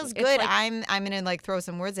feels It's good, like- I'm gonna throw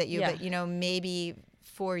some words at you. Yeah. But maybe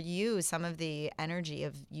for you, some of the energy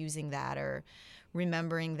of using that or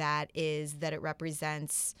remembering that is that it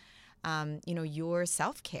represents, your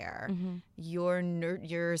self-care,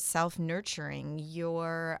 your self-nurturing,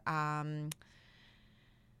 your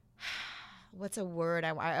what's a word?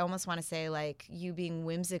 I almost want to say like you being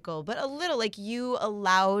whimsical, but a little like you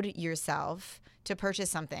allowed yourself to purchase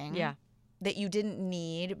something that you didn't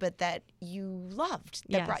need, but that you loved,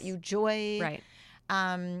 that brought you joy. Right.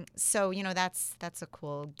 So, that's a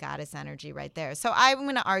cool goddess energy right there. So I'm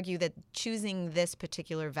going to argue that choosing this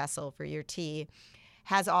particular vessel for your tea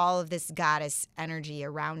has all of this goddess energy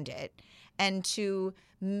around it. And to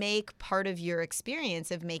make part of your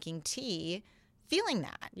experience of making tea feeling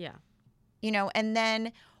that. Yeah. And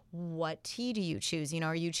then what tea do you choose?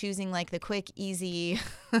 Are you choosing like the quick, easy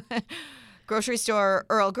grocery store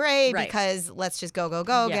Earl Grey because let's just go,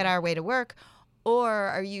 get our way to work? Or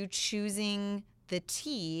are you choosing the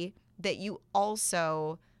tea that you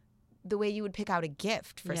also, the way you would pick out a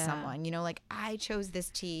gift for someone? Like I chose this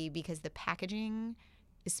tea because the packaging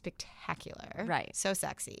is spectacular. Right. So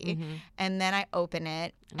sexy. And then I open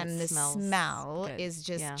it and the smell good. is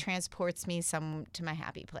just transports me to my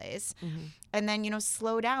happy place. And then,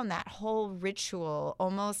 slow down that whole ritual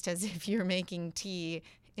almost as if you're making tea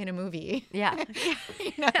in a movie. Yeah.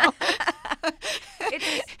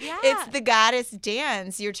 It's the goddess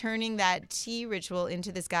dance. You're turning that tea ritual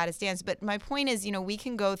into this goddess dance. But my point is, we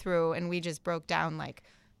can go through, and we just broke down like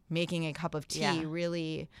making a cup of tea,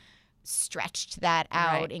 really stretched that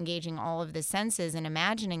out, engaging all of the senses and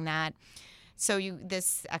imagining that. So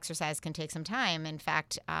this exercise can take some time. In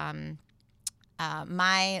fact,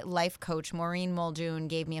 my life coach, Maureen Muldoon,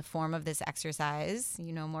 gave me a form of this exercise.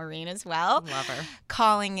 You know Maureen as well. Love her.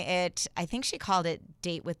 Calling it, I think she called it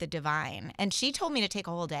Date with the Divine. And she told me to take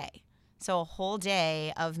a whole day. So a whole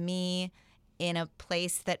day of me in a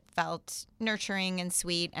place that felt nurturing and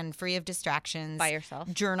sweet and free of distractions. By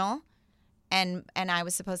yourself. Journal. And I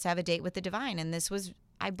was supposed to have a date with the divine. And this was,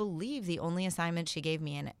 I believe, the only assignment she gave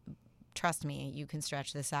me. And trust me, you can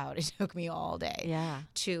stretch this out. It took me all day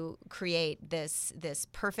to create this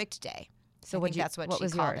perfect day. So that's what she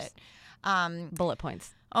called yours? It. Bullet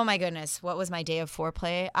points. Oh my goodness, what was my day of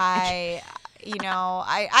foreplay? I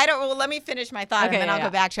don't. Well, let me finish my thought, and then I'll go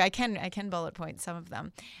back to. I can bullet point some of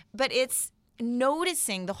them, but it's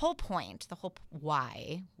noticing the whole point. The whole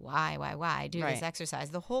why do this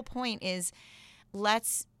exercise. The whole point is,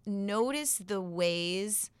 let's notice the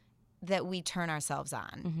ways that we turn ourselves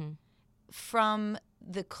on. Mm-hmm. From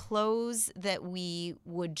the clothes that we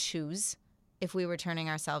would choose if we were turning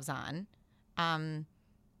ourselves on.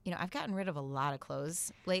 I've gotten rid of a lot of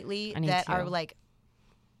clothes lately that are like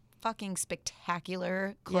fucking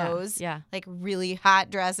spectacular clothes. Yeah. Like really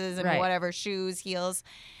hot dresses and whatever, shoes, heels.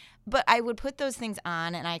 But I would put those things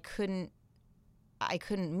on and I couldn't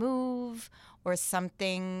move, or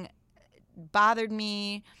something bothered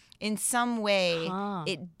me in some way.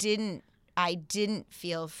 I didn't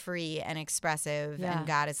feel free and expressive, and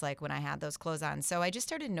God is like when I had those clothes on. So I just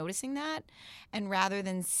started noticing that, and rather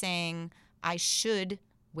than saying I should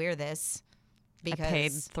wear this because I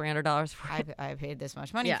paid $300 for it. I paid this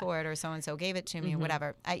much money for it, or so and so gave it to me,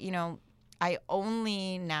 whatever. I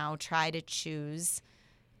only now try to choose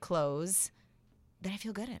clothes that I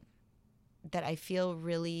feel good in, that I feel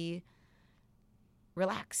really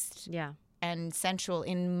relaxed. Yeah. And sensual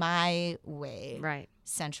in my way. Right.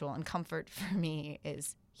 Sensual and comfort for me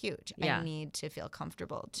is huge. Yeah. I need to feel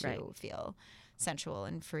comfortable to feel sensual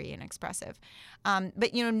and free and expressive.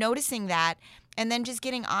 But, noticing that, and then just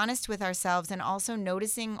getting honest with ourselves, and also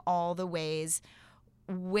noticing all the ways,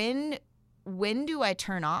 when do I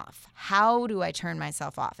turn off? How do I turn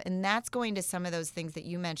myself off? And that's going to some of those things that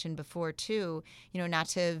you mentioned before too, not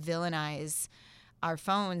to villainize our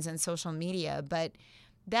phones and social media, but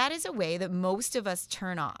that is a way that most of us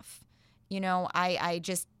turn off. I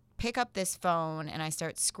just pick up this phone and I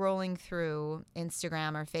start scrolling through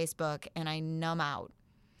Instagram or Facebook and I numb out.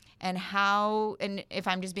 And if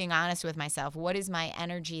I'm just being honest with myself, what is my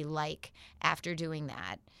energy like after doing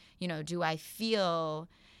that? Do I feel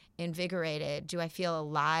invigorated? Do I feel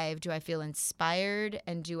alive? Do I feel inspired?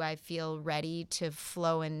 And do I feel ready to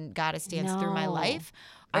flow and goddess dance through my life?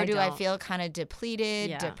 Or do I feel kind of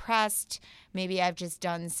depleted, depressed? Maybe I've just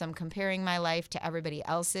done some comparing my life to everybody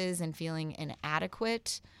else's and feeling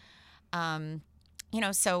inadequate.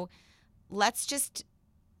 So let's just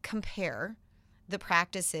compare the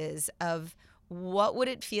practices of what would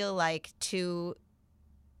it feel like to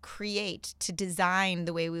design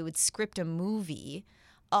the way we would script a movie,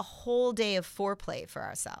 a whole day of foreplay for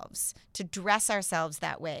ourselves, to dress ourselves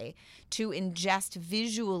that way, to ingest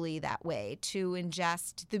visually that way, to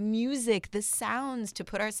ingest the music, the sounds, to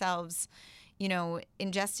put ourselves,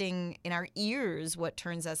 ingesting in our ears what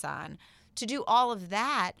turns us on, to do all of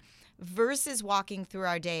that versus walking through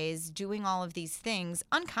our days, doing all of these things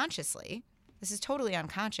unconsciously. This is totally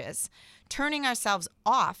unconscious, turning ourselves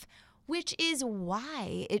off, which is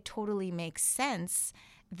why it totally makes sense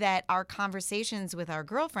that our conversations with our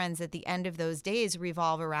girlfriends at the end of those days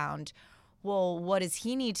revolve around, well, what does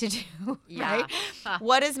he need to do? Right?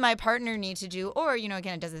 What does my partner need to do? Or,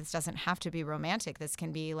 again, this doesn't have to be romantic. This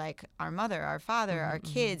can be like our mother, our father, our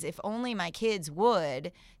kids. If only my kids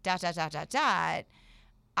would, ...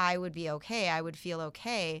 I would be okay. I would feel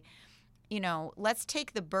okay. Let's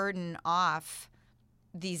take the burden off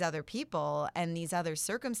these other people and these other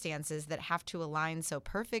circumstances that have to align so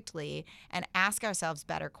perfectly, and ask ourselves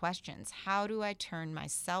better questions. How do I turn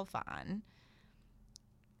myself on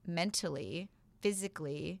mentally,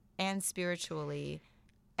 physically, and spiritually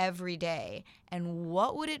every day? And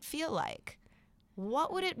what would it feel like?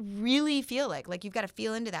 What would it really feel like? Like, you've got to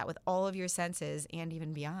feel into that with all of your senses and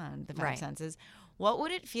even beyond the five senses. What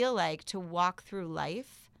would it feel like to walk through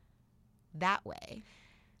life that way?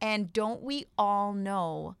 And don't we all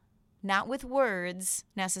know, not with words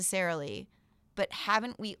necessarily, but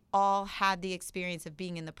haven't we all had the experience of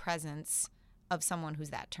being in the presence of someone who's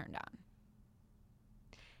that turned on?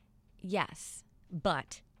 Yes,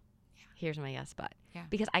 but here's my yes, but. Yeah.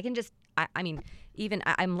 Because I can just,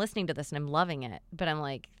 I'm listening to this and I'm loving it, but I'm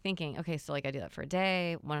like thinking, okay, so like I do that for a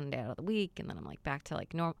day, one day out of the week, and then I'm like back to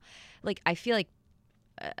like normal. Like, I feel like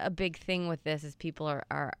a big thing with this is people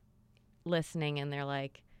are listening and they're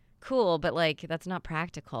like, cool, but like that's not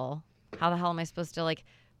practical. How the hell am I supposed to like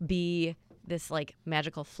be this like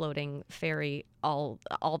magical floating fairy all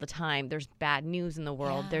the time? There's bad news in the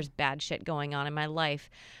world. Yeah. There's bad shit going on in my life.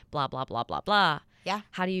 Blah blah blah blah blah. Yeah.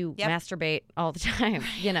 How do you Yep. masturbate all the time?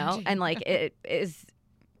 You know, and like it is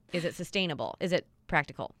it sustainable? Is it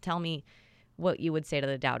practical? Tell me what you would say to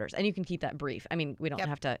the doubters, and you can keep that brief. I mean, we don't Yep.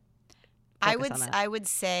 have to. I focus would on that. I would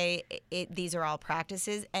say these are all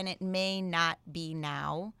practices, and it may not be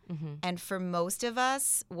now. Mm-hmm. And for most of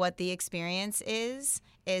us, what the experience is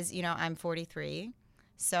I'm 43.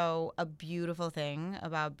 So a beautiful thing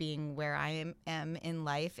about being where I am in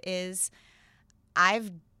life is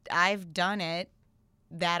I've done it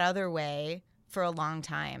that other way for a long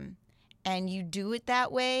time. And you do it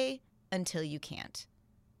that way until you can't.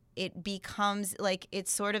 It becomes like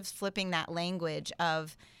it's sort of flipping that language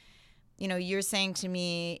of, you're saying to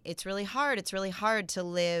me, it's really hard. It's really hard to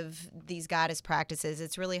live these goddess practices.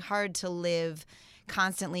 It's really hard to live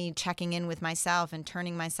constantly checking in with myself and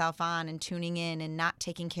turning myself on and tuning in and not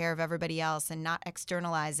taking care of everybody else and not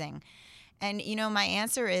externalizing. And, my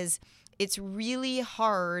answer is it's really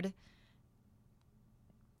hard.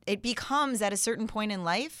 It becomes at a certain point in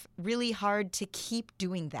life really hard to keep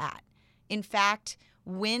doing that. In fact,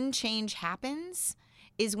 when change happens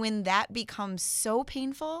is when that becomes so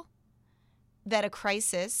painful that a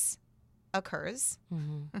crisis occurs.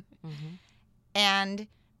 Mm-hmm. Mm-hmm. And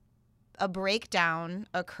a breakdown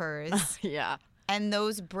occurs. Yeah. And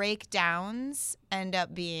those breakdowns end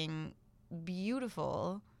up being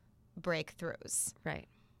beautiful breakthroughs. Right.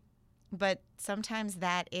 But sometimes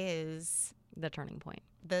that is The turning point.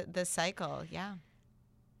 the cycle. Yeah.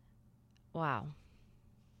 Wow.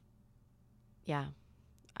 Yeah.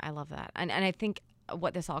 I love that. And I think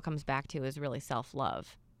what this all comes back to is really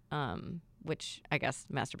self-love, which I guess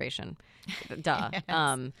masturbation, duh.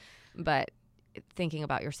 Yes. But thinking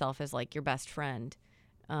about yourself as like your best friend,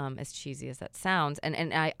 as cheesy as that sounds.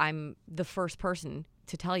 And I'm the first person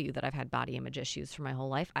to tell you that I've had body image issues for my whole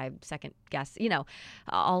life. I second guess,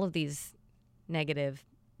 all of these negative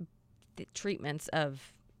treatments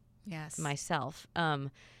of Yes. myself.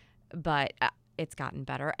 But it's gotten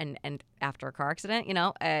better. And after a car accident,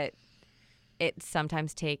 it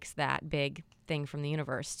sometimes takes that big thing from the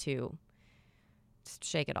universe to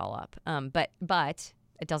shake it all up. But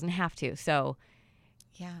it doesn't have to. So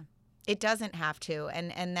Yeah. It doesn't have to.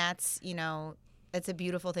 And that's, it's a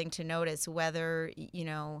beautiful thing to notice whether,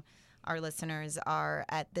 our listeners are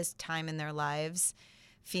at this time in their lives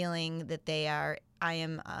feeling that I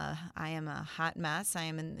am a hot mess. I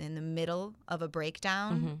am in the middle of a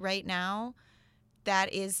breakdown right now.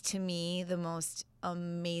 That is to me the most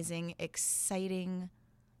amazing, exciting,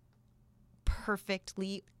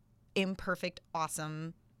 perfectly imperfect,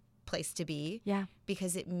 awesome place to be. yeah.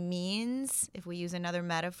 Because it means, if we use another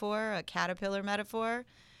metaphor, a caterpillar metaphor,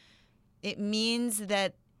 it means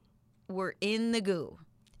that we're in the goo.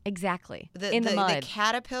 Exactly. The mud. The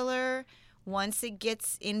caterpillar, once it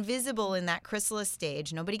gets invisible in that chrysalis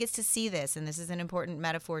stage, nobody gets to see this. And this is an important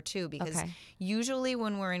metaphor too, because usually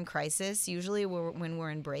when we're in crisis, when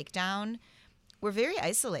we're in breakdown, we're very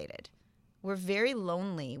isolated. We're very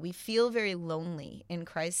lonely. We feel very lonely in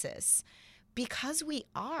crisis because we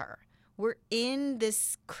are. We're in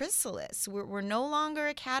this chrysalis. We're no longer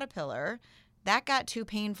a caterpillar. That got too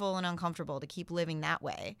painful and uncomfortable to keep living that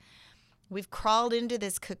way. We've crawled into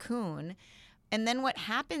this cocoon. And then what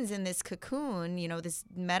happens in this cocoon, this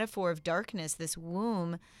metaphor of darkness, this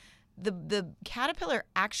womb, the caterpillar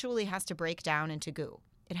actually has to break down into goo.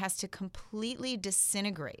 It has to completely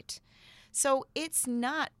disintegrate. So it's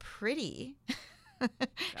not pretty.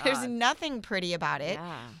 There's nothing pretty about it.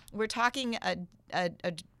 Yeah. We're talking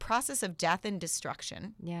a process of death and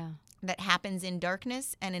destruction that happens in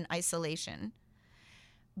darkness and in isolation.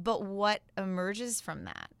 But what emerges from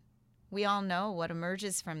that? We all know what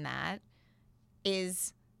emerges from that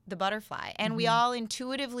is the butterfly. And we all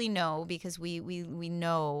intuitively know, because we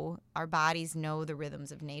know, our bodies know the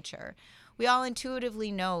rhythms of nature. We all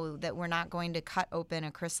intuitively know that we're not going to cut open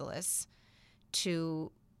a chrysalis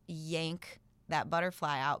to yank that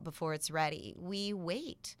butterfly out before it's ready. We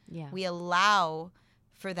wait. Yeah. We allow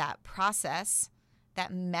for that process,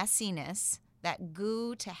 that messiness, that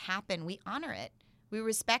goo to happen. We honor it. We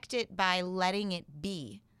respect it by letting it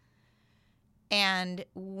be. And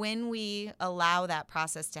when we allow that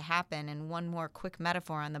process to happen, and one more quick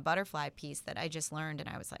metaphor on the butterfly piece that I just learned, and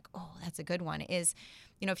I was like, oh, that's a good one, is,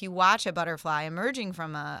 if you watch a butterfly emerging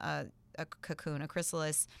from a cocoon, a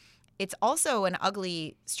chrysalis, it's also an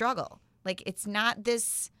ugly struggle. Like, it's not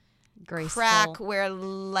this Graceful. crack where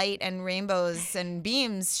light and rainbows and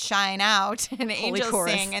beams shine out and angels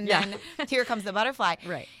chorus. sing, and then here comes the butterfly.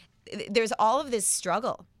 Right. There's all of this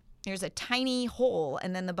struggle. There's a tiny hole,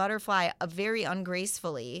 and then the butterfly very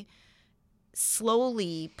ungracefully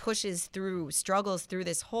slowly pushes through, struggles through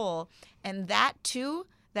this hole. And that too,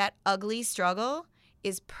 that ugly struggle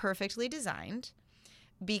is perfectly designed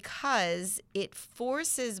because it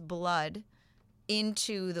forces blood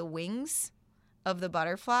into the wings of the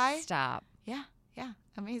butterfly. Stop. Yeah.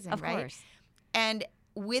 Amazing, Of right? course. And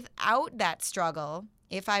without that struggle,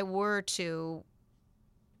 if I were to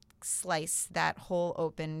slice that hole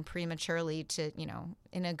open prematurely to,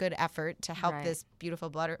 in a good effort to help this beautiful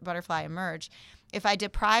butterfly emerge, if I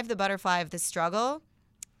deprive the butterfly of the struggle,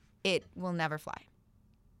 it will never fly.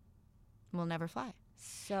 Will never fly.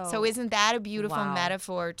 So isn't that a beautiful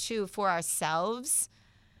metaphor too for ourselves?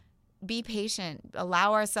 Be patient.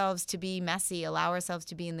 Allow ourselves to be messy. Allow ourselves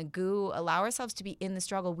to be in the goo. Allow ourselves to be in the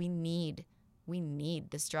struggle. We need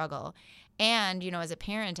the struggle. And, as a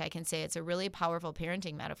parent, I can say it's a really powerful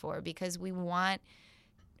parenting metaphor because we want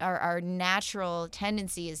our natural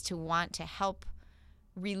tendency is to want to help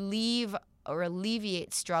relieve or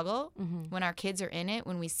alleviate struggle when our kids are in it,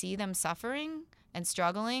 when we see them suffering and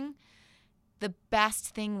struggling. The best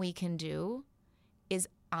thing we can do is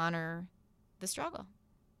honor the struggle.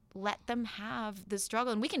 Let them have the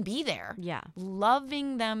struggle, and we can be there. Yeah.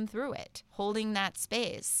 Loving them through it, holding that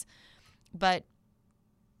space. But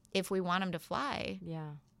if we want them to fly,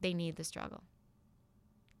 they need the struggle.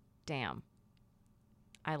 Damn.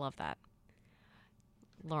 I love that.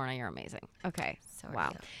 Lorna, you're amazing. Okay. So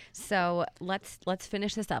wow. So let's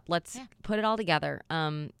finish this up. Let's put it all together.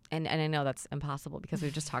 And I know that's impossible because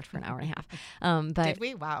we've just talked for an hour and a half. But did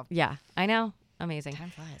we? Wow. Yeah, I know. Amazing.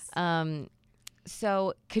 Time flies.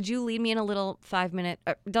 So could you lead me in a little 5-minute,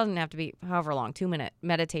 doesn't have to be however long, 2-minute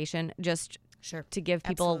meditation, just to give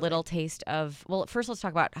people a little taste of, well, first let's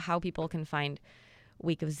talk about how people can find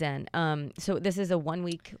Week of Zen. So this is a 1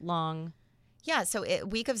 week long. Yeah, so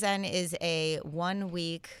Week of Zen is a 1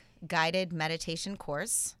 week guided meditation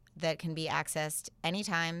course that can be accessed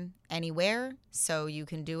anytime, anywhere. So you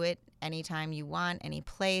can do it anytime you want, any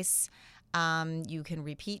place. You can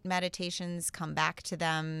repeat meditations, come back to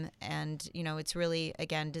them. And, it's really,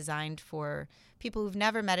 again, designed for people who've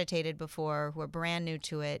never meditated before, who are brand new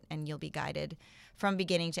to it, and you'll be guided from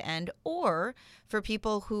beginning to end. Or for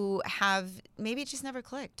people who have, maybe it just never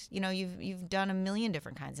clicked. You've done a million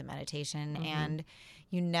different kinds of meditation and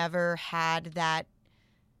you never had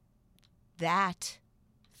that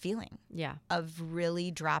feeling of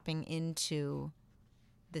really dropping into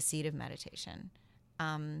the seat of meditation.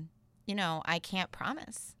 I can't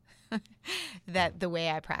promise that the way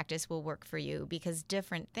I practice will work for you because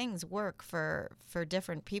different things work for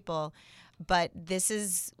different people. But this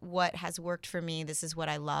is what has worked for me. This is what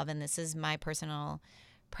I love. And this is my personal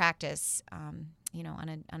practice, on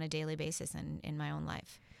a daily basis in my own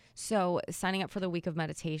life. So signing up for the Week of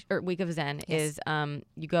Meditation or Week of Zen is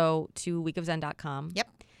you go to weekofzen.com. Yep.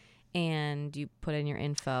 And you put in your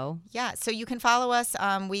info. Yeah, so you can follow us.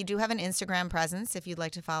 We do have an Instagram presence if you'd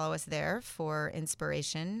like to follow us there for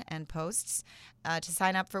inspiration and posts. To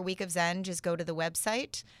sign up for Week of Zen, just go to the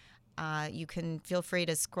website. You can feel free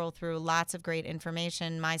to scroll through lots of great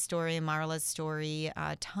information, my story, Marla's story,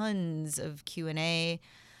 tons of Q&A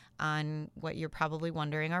on what you're probably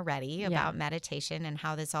wondering already about meditation and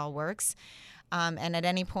how this all works. And at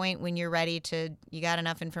any point when you're ready you got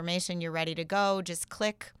enough information, you're ready to go, just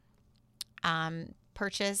click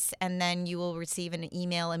purchase, and then you will receive an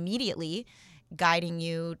email immediately guiding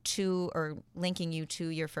you to or linking you to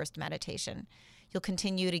your first meditation. You'll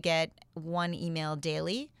continue to get one email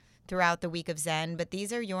daily throughout the Week of Zen, but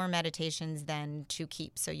these are your meditations then to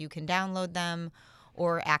keep. So you can download them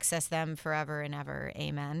or access them forever and ever.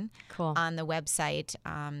 Amen. Cool. On the website.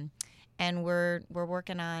 And we're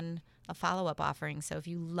working on a follow-up offering. So if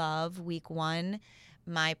you love Week 1,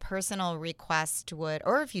 my personal request would,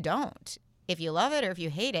 or if you don't, if you love it or if you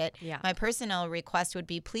hate it, my personal request would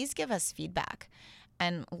be please give us feedback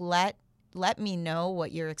and let me know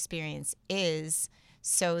what your experience is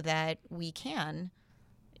so that we can,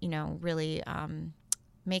 really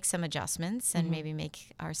make some adjustments and maybe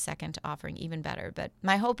make our second offering even better. But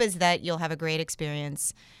my hope is that you'll have a great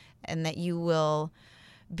experience and that you will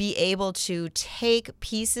be able to take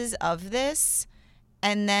pieces of this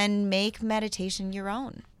and then make meditation your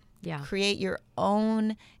own. Yeah. Create your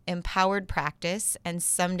own empowered practice, and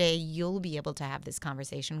someday you'll be able to have this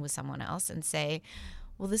conversation with someone else and say,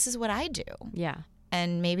 well, this is what I do. Yeah.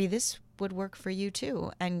 And maybe this would work for you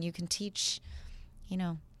too. And you can teach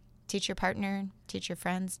Teach your partner, teach your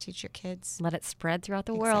friends, teach your kids. Let it spread throughout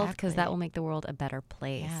the world, because that will make the world a better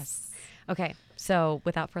place. Yes. Okay, so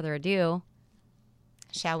without further ado,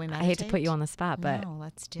 shall we meditate? I hate to put you on the spot, but no,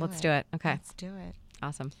 let's do it. Okay. Let's do it.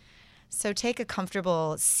 Awesome. So take a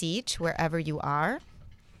comfortable seat wherever you are.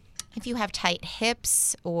 If you have tight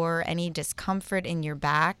hips or any discomfort in your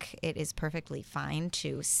back, it is perfectly fine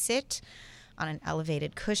to sit on an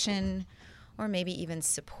elevated cushion, or maybe even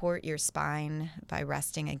support your spine by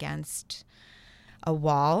resting against a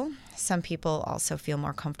wall. Some people also feel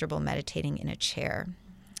more comfortable meditating in a chair.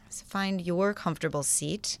 So find your comfortable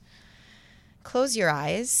seat, close your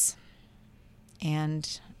eyes,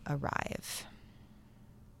 and arrive.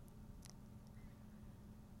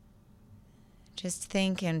 Just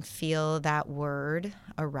think and feel that word,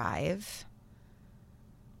 arrive,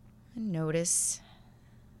 and notice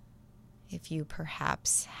if you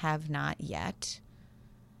perhaps have not yet.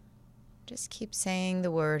 Just keep saying the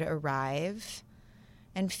word arrive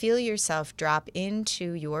and feel yourself drop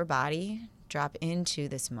into your body, drop into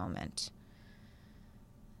this moment.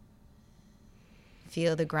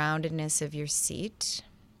 Feel the groundedness of your seat.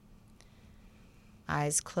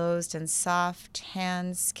 Eyes closed and soft,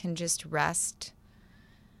 hands can just rest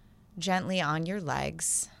gently on your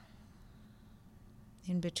legs,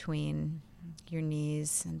 in between your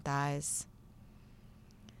knees and thighs.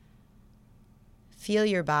 Feel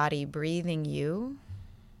your body breathing you,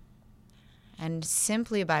 and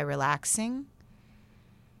simply by relaxing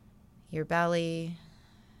your belly,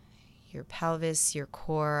 your pelvis, your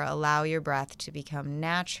core, allow your breath to become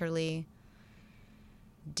naturally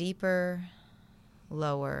deeper,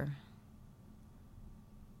 lower,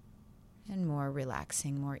 and more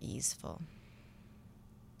relaxing, more easeful.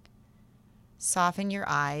 Soften your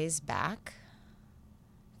eyes back,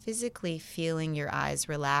 physically feeling your eyes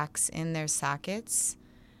relax in their sockets,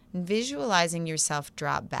 and visualizing yourself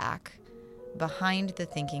drop back behind the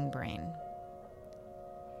thinking brain.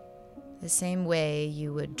 The same way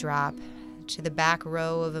you would drop to the back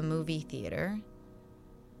row of a movie theater.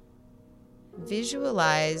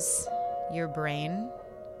 Visualize your brain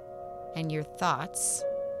and your thoughts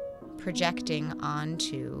projecting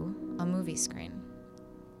onto a movie screen.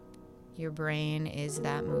 Your brain is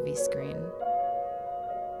that movie screen.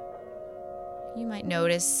 You might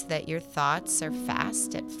notice that your thoughts are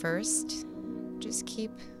fast at first. Just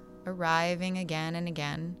keep arriving again and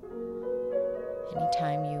again.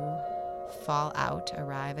 Anytime you fall out,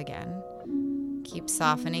 arrive again. Keep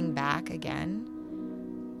softening back again.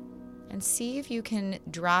 And see if you can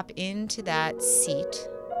drop into that seat,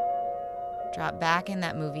 drop back in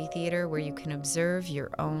that movie theater where you can observe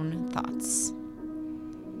your own thoughts.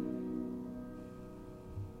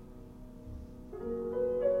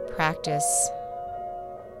 Practice.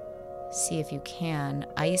 See if you can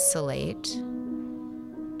isolate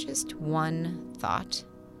just one thought.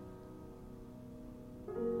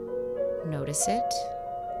 Notice it,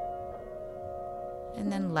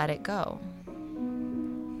 and then let it go.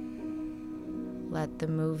 Let the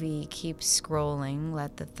movie keep scrolling.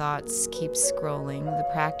 Let the thoughts keep scrolling. The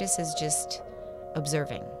practice is just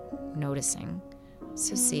observing, noticing.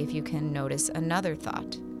 So see if you can notice another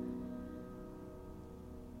thought.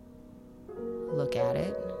 Look at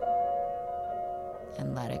it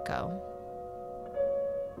and let it go.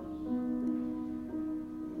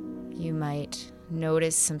 You might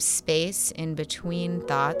notice some space in between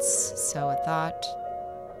thoughts. So a thought,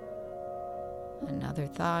 another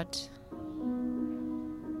thought,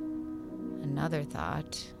 another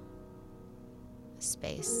thought, a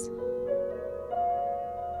space.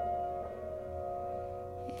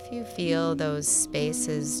 If you feel those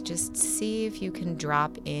spaces, just see if you can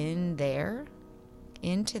drop in there,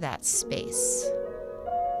 into that space,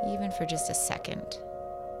 even for just a second.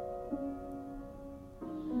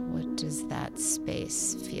 What does that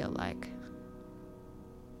space feel like?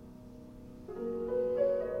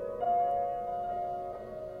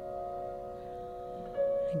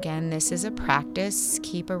 Again, this is a practice.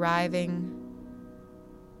 Keep arriving.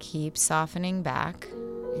 Keep softening back.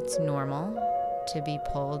 It's normal to be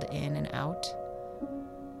pulled in and out.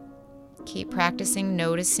 Keep practicing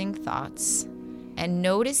noticing thoughts. And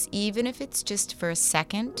notice, even if it's just for a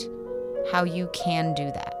second, how you can do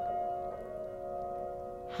that.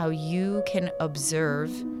 How you can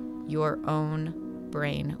observe your own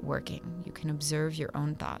brain working. You can observe your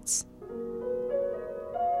own thoughts.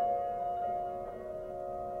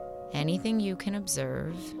 Anything you can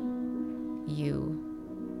observe,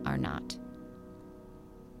 you are not.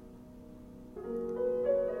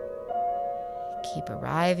 Keep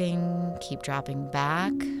arriving, keep dropping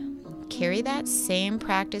back. Carry that same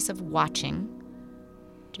practice of watching.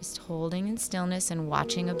 Just holding in stillness and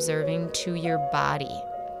watching, observing to your body.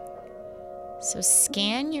 So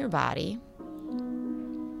scan your body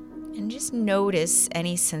and just notice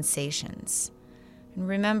any sensations. And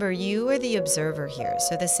remember, you are the observer here.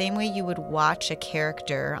 So the same way you would watch a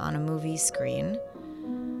character on a movie screen,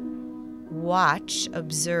 watch,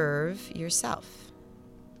 observe yourself.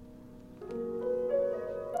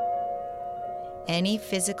 Any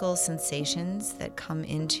physical sensations that come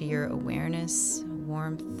into your awareness,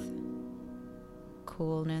 warmth,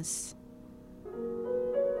 coolness,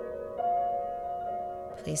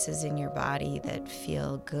 places in your body that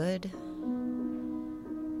feel good,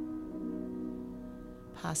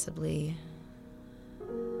 possibly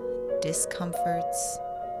discomforts.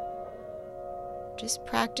 Just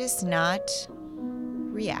practice not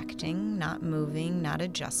reacting, not moving, not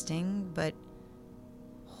adjusting, but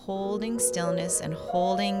holding stillness and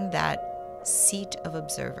holding that seat of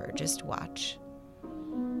observer. Just watch.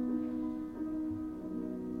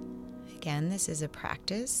 Again, this is a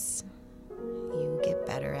practice. You get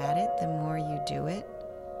better at it the more you do it.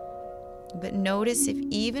 But notice if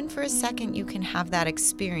even for a second you can have that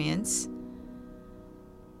experience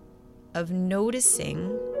of noticing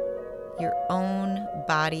your own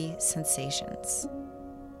body sensations.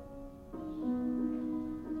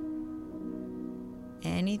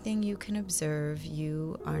 Anything you can observe,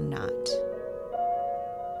 you are not.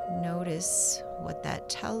 Notice what that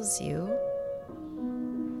tells you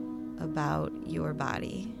about your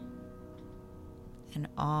body and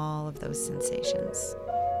all of those sensations.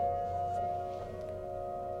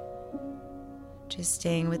 Just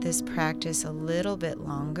staying with this practice a little bit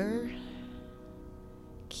longer.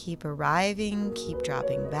 Keep arriving, keep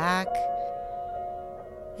dropping back.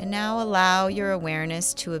 And now allow your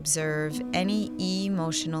awareness to observe any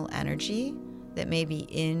emotional energy that may be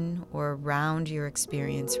in or around your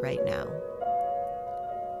experience right now.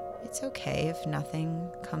 It's okay if nothing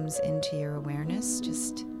comes into your awareness.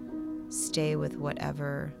 Just stay with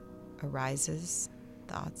whatever arises,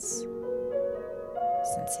 thoughts,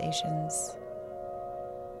 sensations.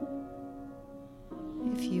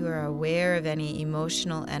 If you are aware of any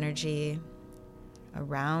emotional energy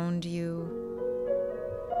around you,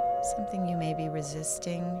 something you may be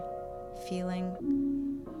resisting feeling,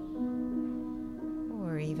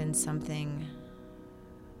 or even something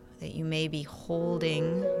that you may be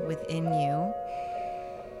holding within you,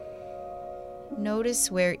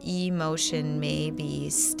 notice where emotion may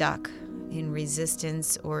be stuck in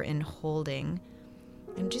resistance or in holding,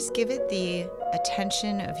 and just give it the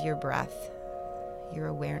attention of your breath, your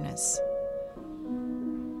awareness.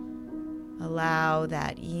 Allow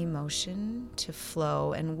that emotion to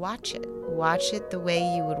flow and watch it. Watch it the way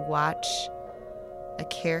you would watch a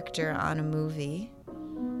character on a movie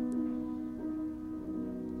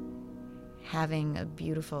having a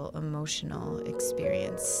beautiful emotional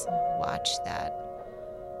experience. Watch that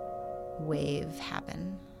wave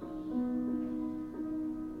happen.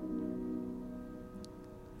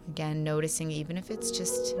 Again, noticing, even if it's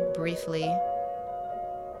just briefly,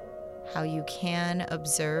 how you can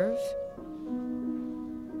observe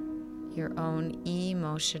your own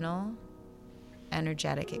emotional,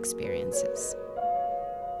 energetic experiences.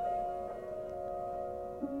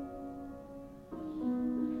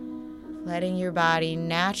 Letting your body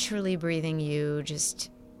naturally breathing you,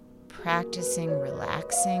 just practicing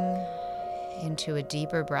relaxing into a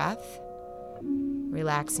deeper breath,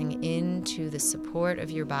 relaxing into the support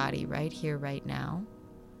of your body right here, right now.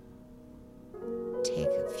 Take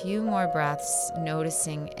a few more breaths,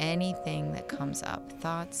 noticing anything that comes up,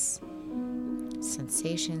 thoughts,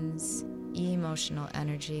 sensations, emotional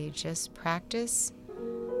energy. Just practice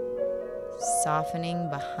softening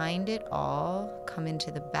behind it all. Come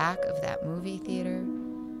into the back of that movie theater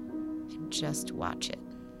and just watch it.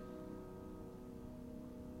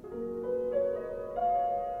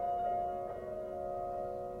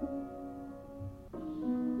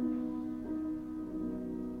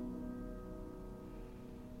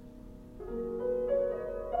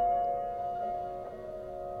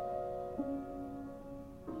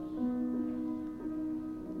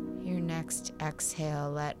 Next,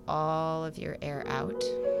 exhale, let all of your air out.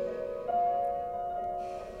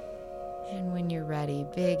 And when you're ready,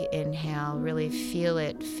 big inhale, really feel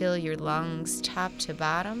it. Fill your lungs top to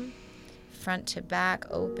bottom, front to back,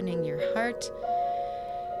 opening your heart.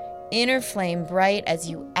 Inner flame bright. As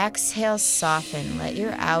you exhale, soften. Let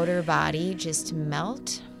your outer body just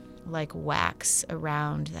melt like wax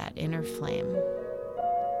around that inner flame.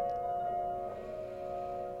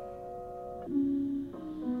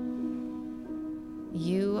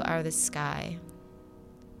 You are the sky.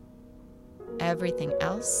 Everything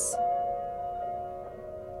else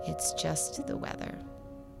It's just the weather.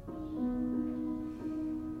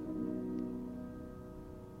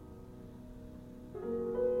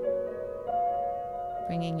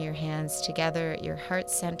 Bringing your hands together at your heart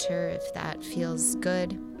center, if that feels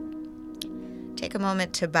good. Take a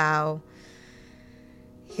moment to bow.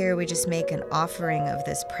 Here we just make an offering of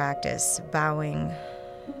this practice, bowing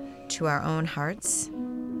to our own hearts,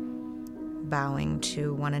 bowing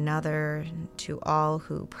to one another, to all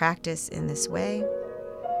who practice in this way.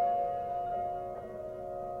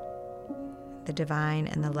 The divine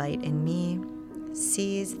and the light in me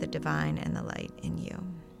sees the divine and the light in you.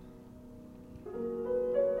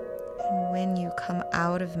 And when you come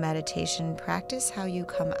out of meditation, practice how you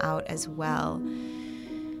come out as well.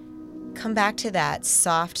 Come back to that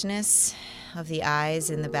softness of the eyes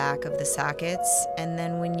in the back of the sockets. And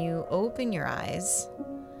then when you open your eyes,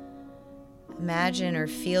 imagine or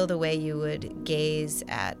feel the way you would gaze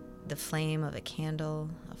at the flame of a candle,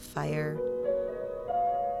 a fire,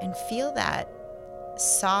 and feel that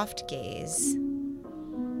soft gaze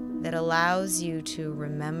that allows you to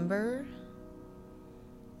remember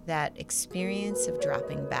that experience of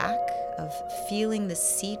dropping back, of feeling the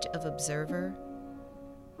seat of observer,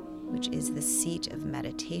 which is the seat of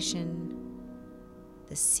meditation,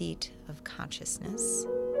 the seat of consciousness.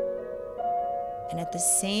 And at the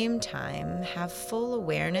same time, have full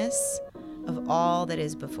awareness of all that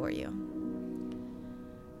is before you.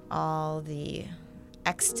 All the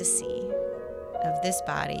ecstasy of this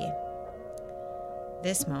body,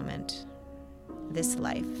 this moment, this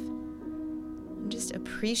life. And just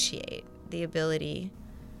appreciate the ability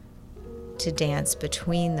to dance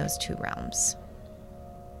between those two realms.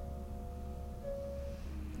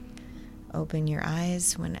 Open your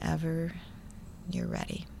eyes whenever you're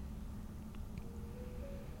ready.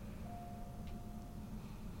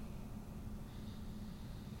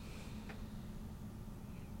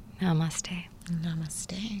 Namaste.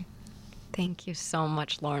 Namaste. Thank you so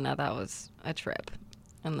much, Lorna. That was a trip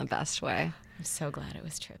in the best way. I'm so glad it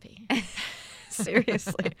was trippy.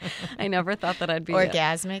 Seriously. I never thought that I'd be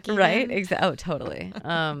orgasmic. Even? Right? Oh, totally.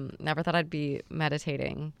 Never thought I'd be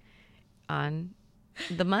meditating on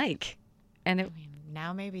the mic. And it,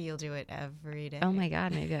 now maybe you'll do it every day. Oh my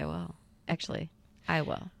God, maybe I will. Actually, I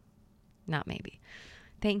will. Not maybe.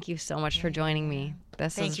 Thank you so much for joining me.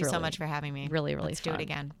 Thank you so much for having me. Really Let's fun. do it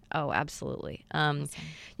again. Oh, absolutely.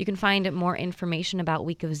 You can find more information about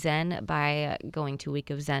Week of Zen by going to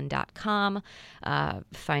weekofzen.com.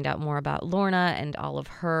 Find out more about Lorna and all of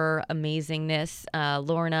her amazingness.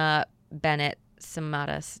 Lorna Bennett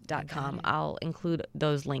Samadas.com. I'll include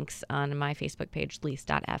those links on my Facebook page,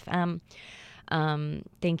 lease.fm.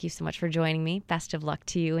 Thank you so much for joining me. Best of luck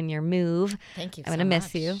to you in your move. Thank you. I'm going to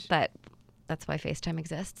miss you, but that's why FaceTime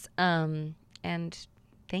exists. And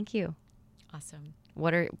thank you. Awesome.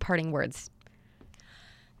 What are parting words?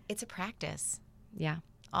 It's a practice. Yeah.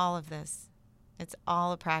 All of this. It's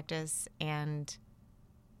all a practice. And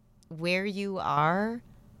where you are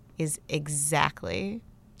is exactly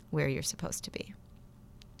where you're supposed to be.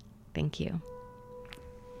 Thank you.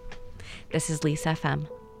 This is Lease FM.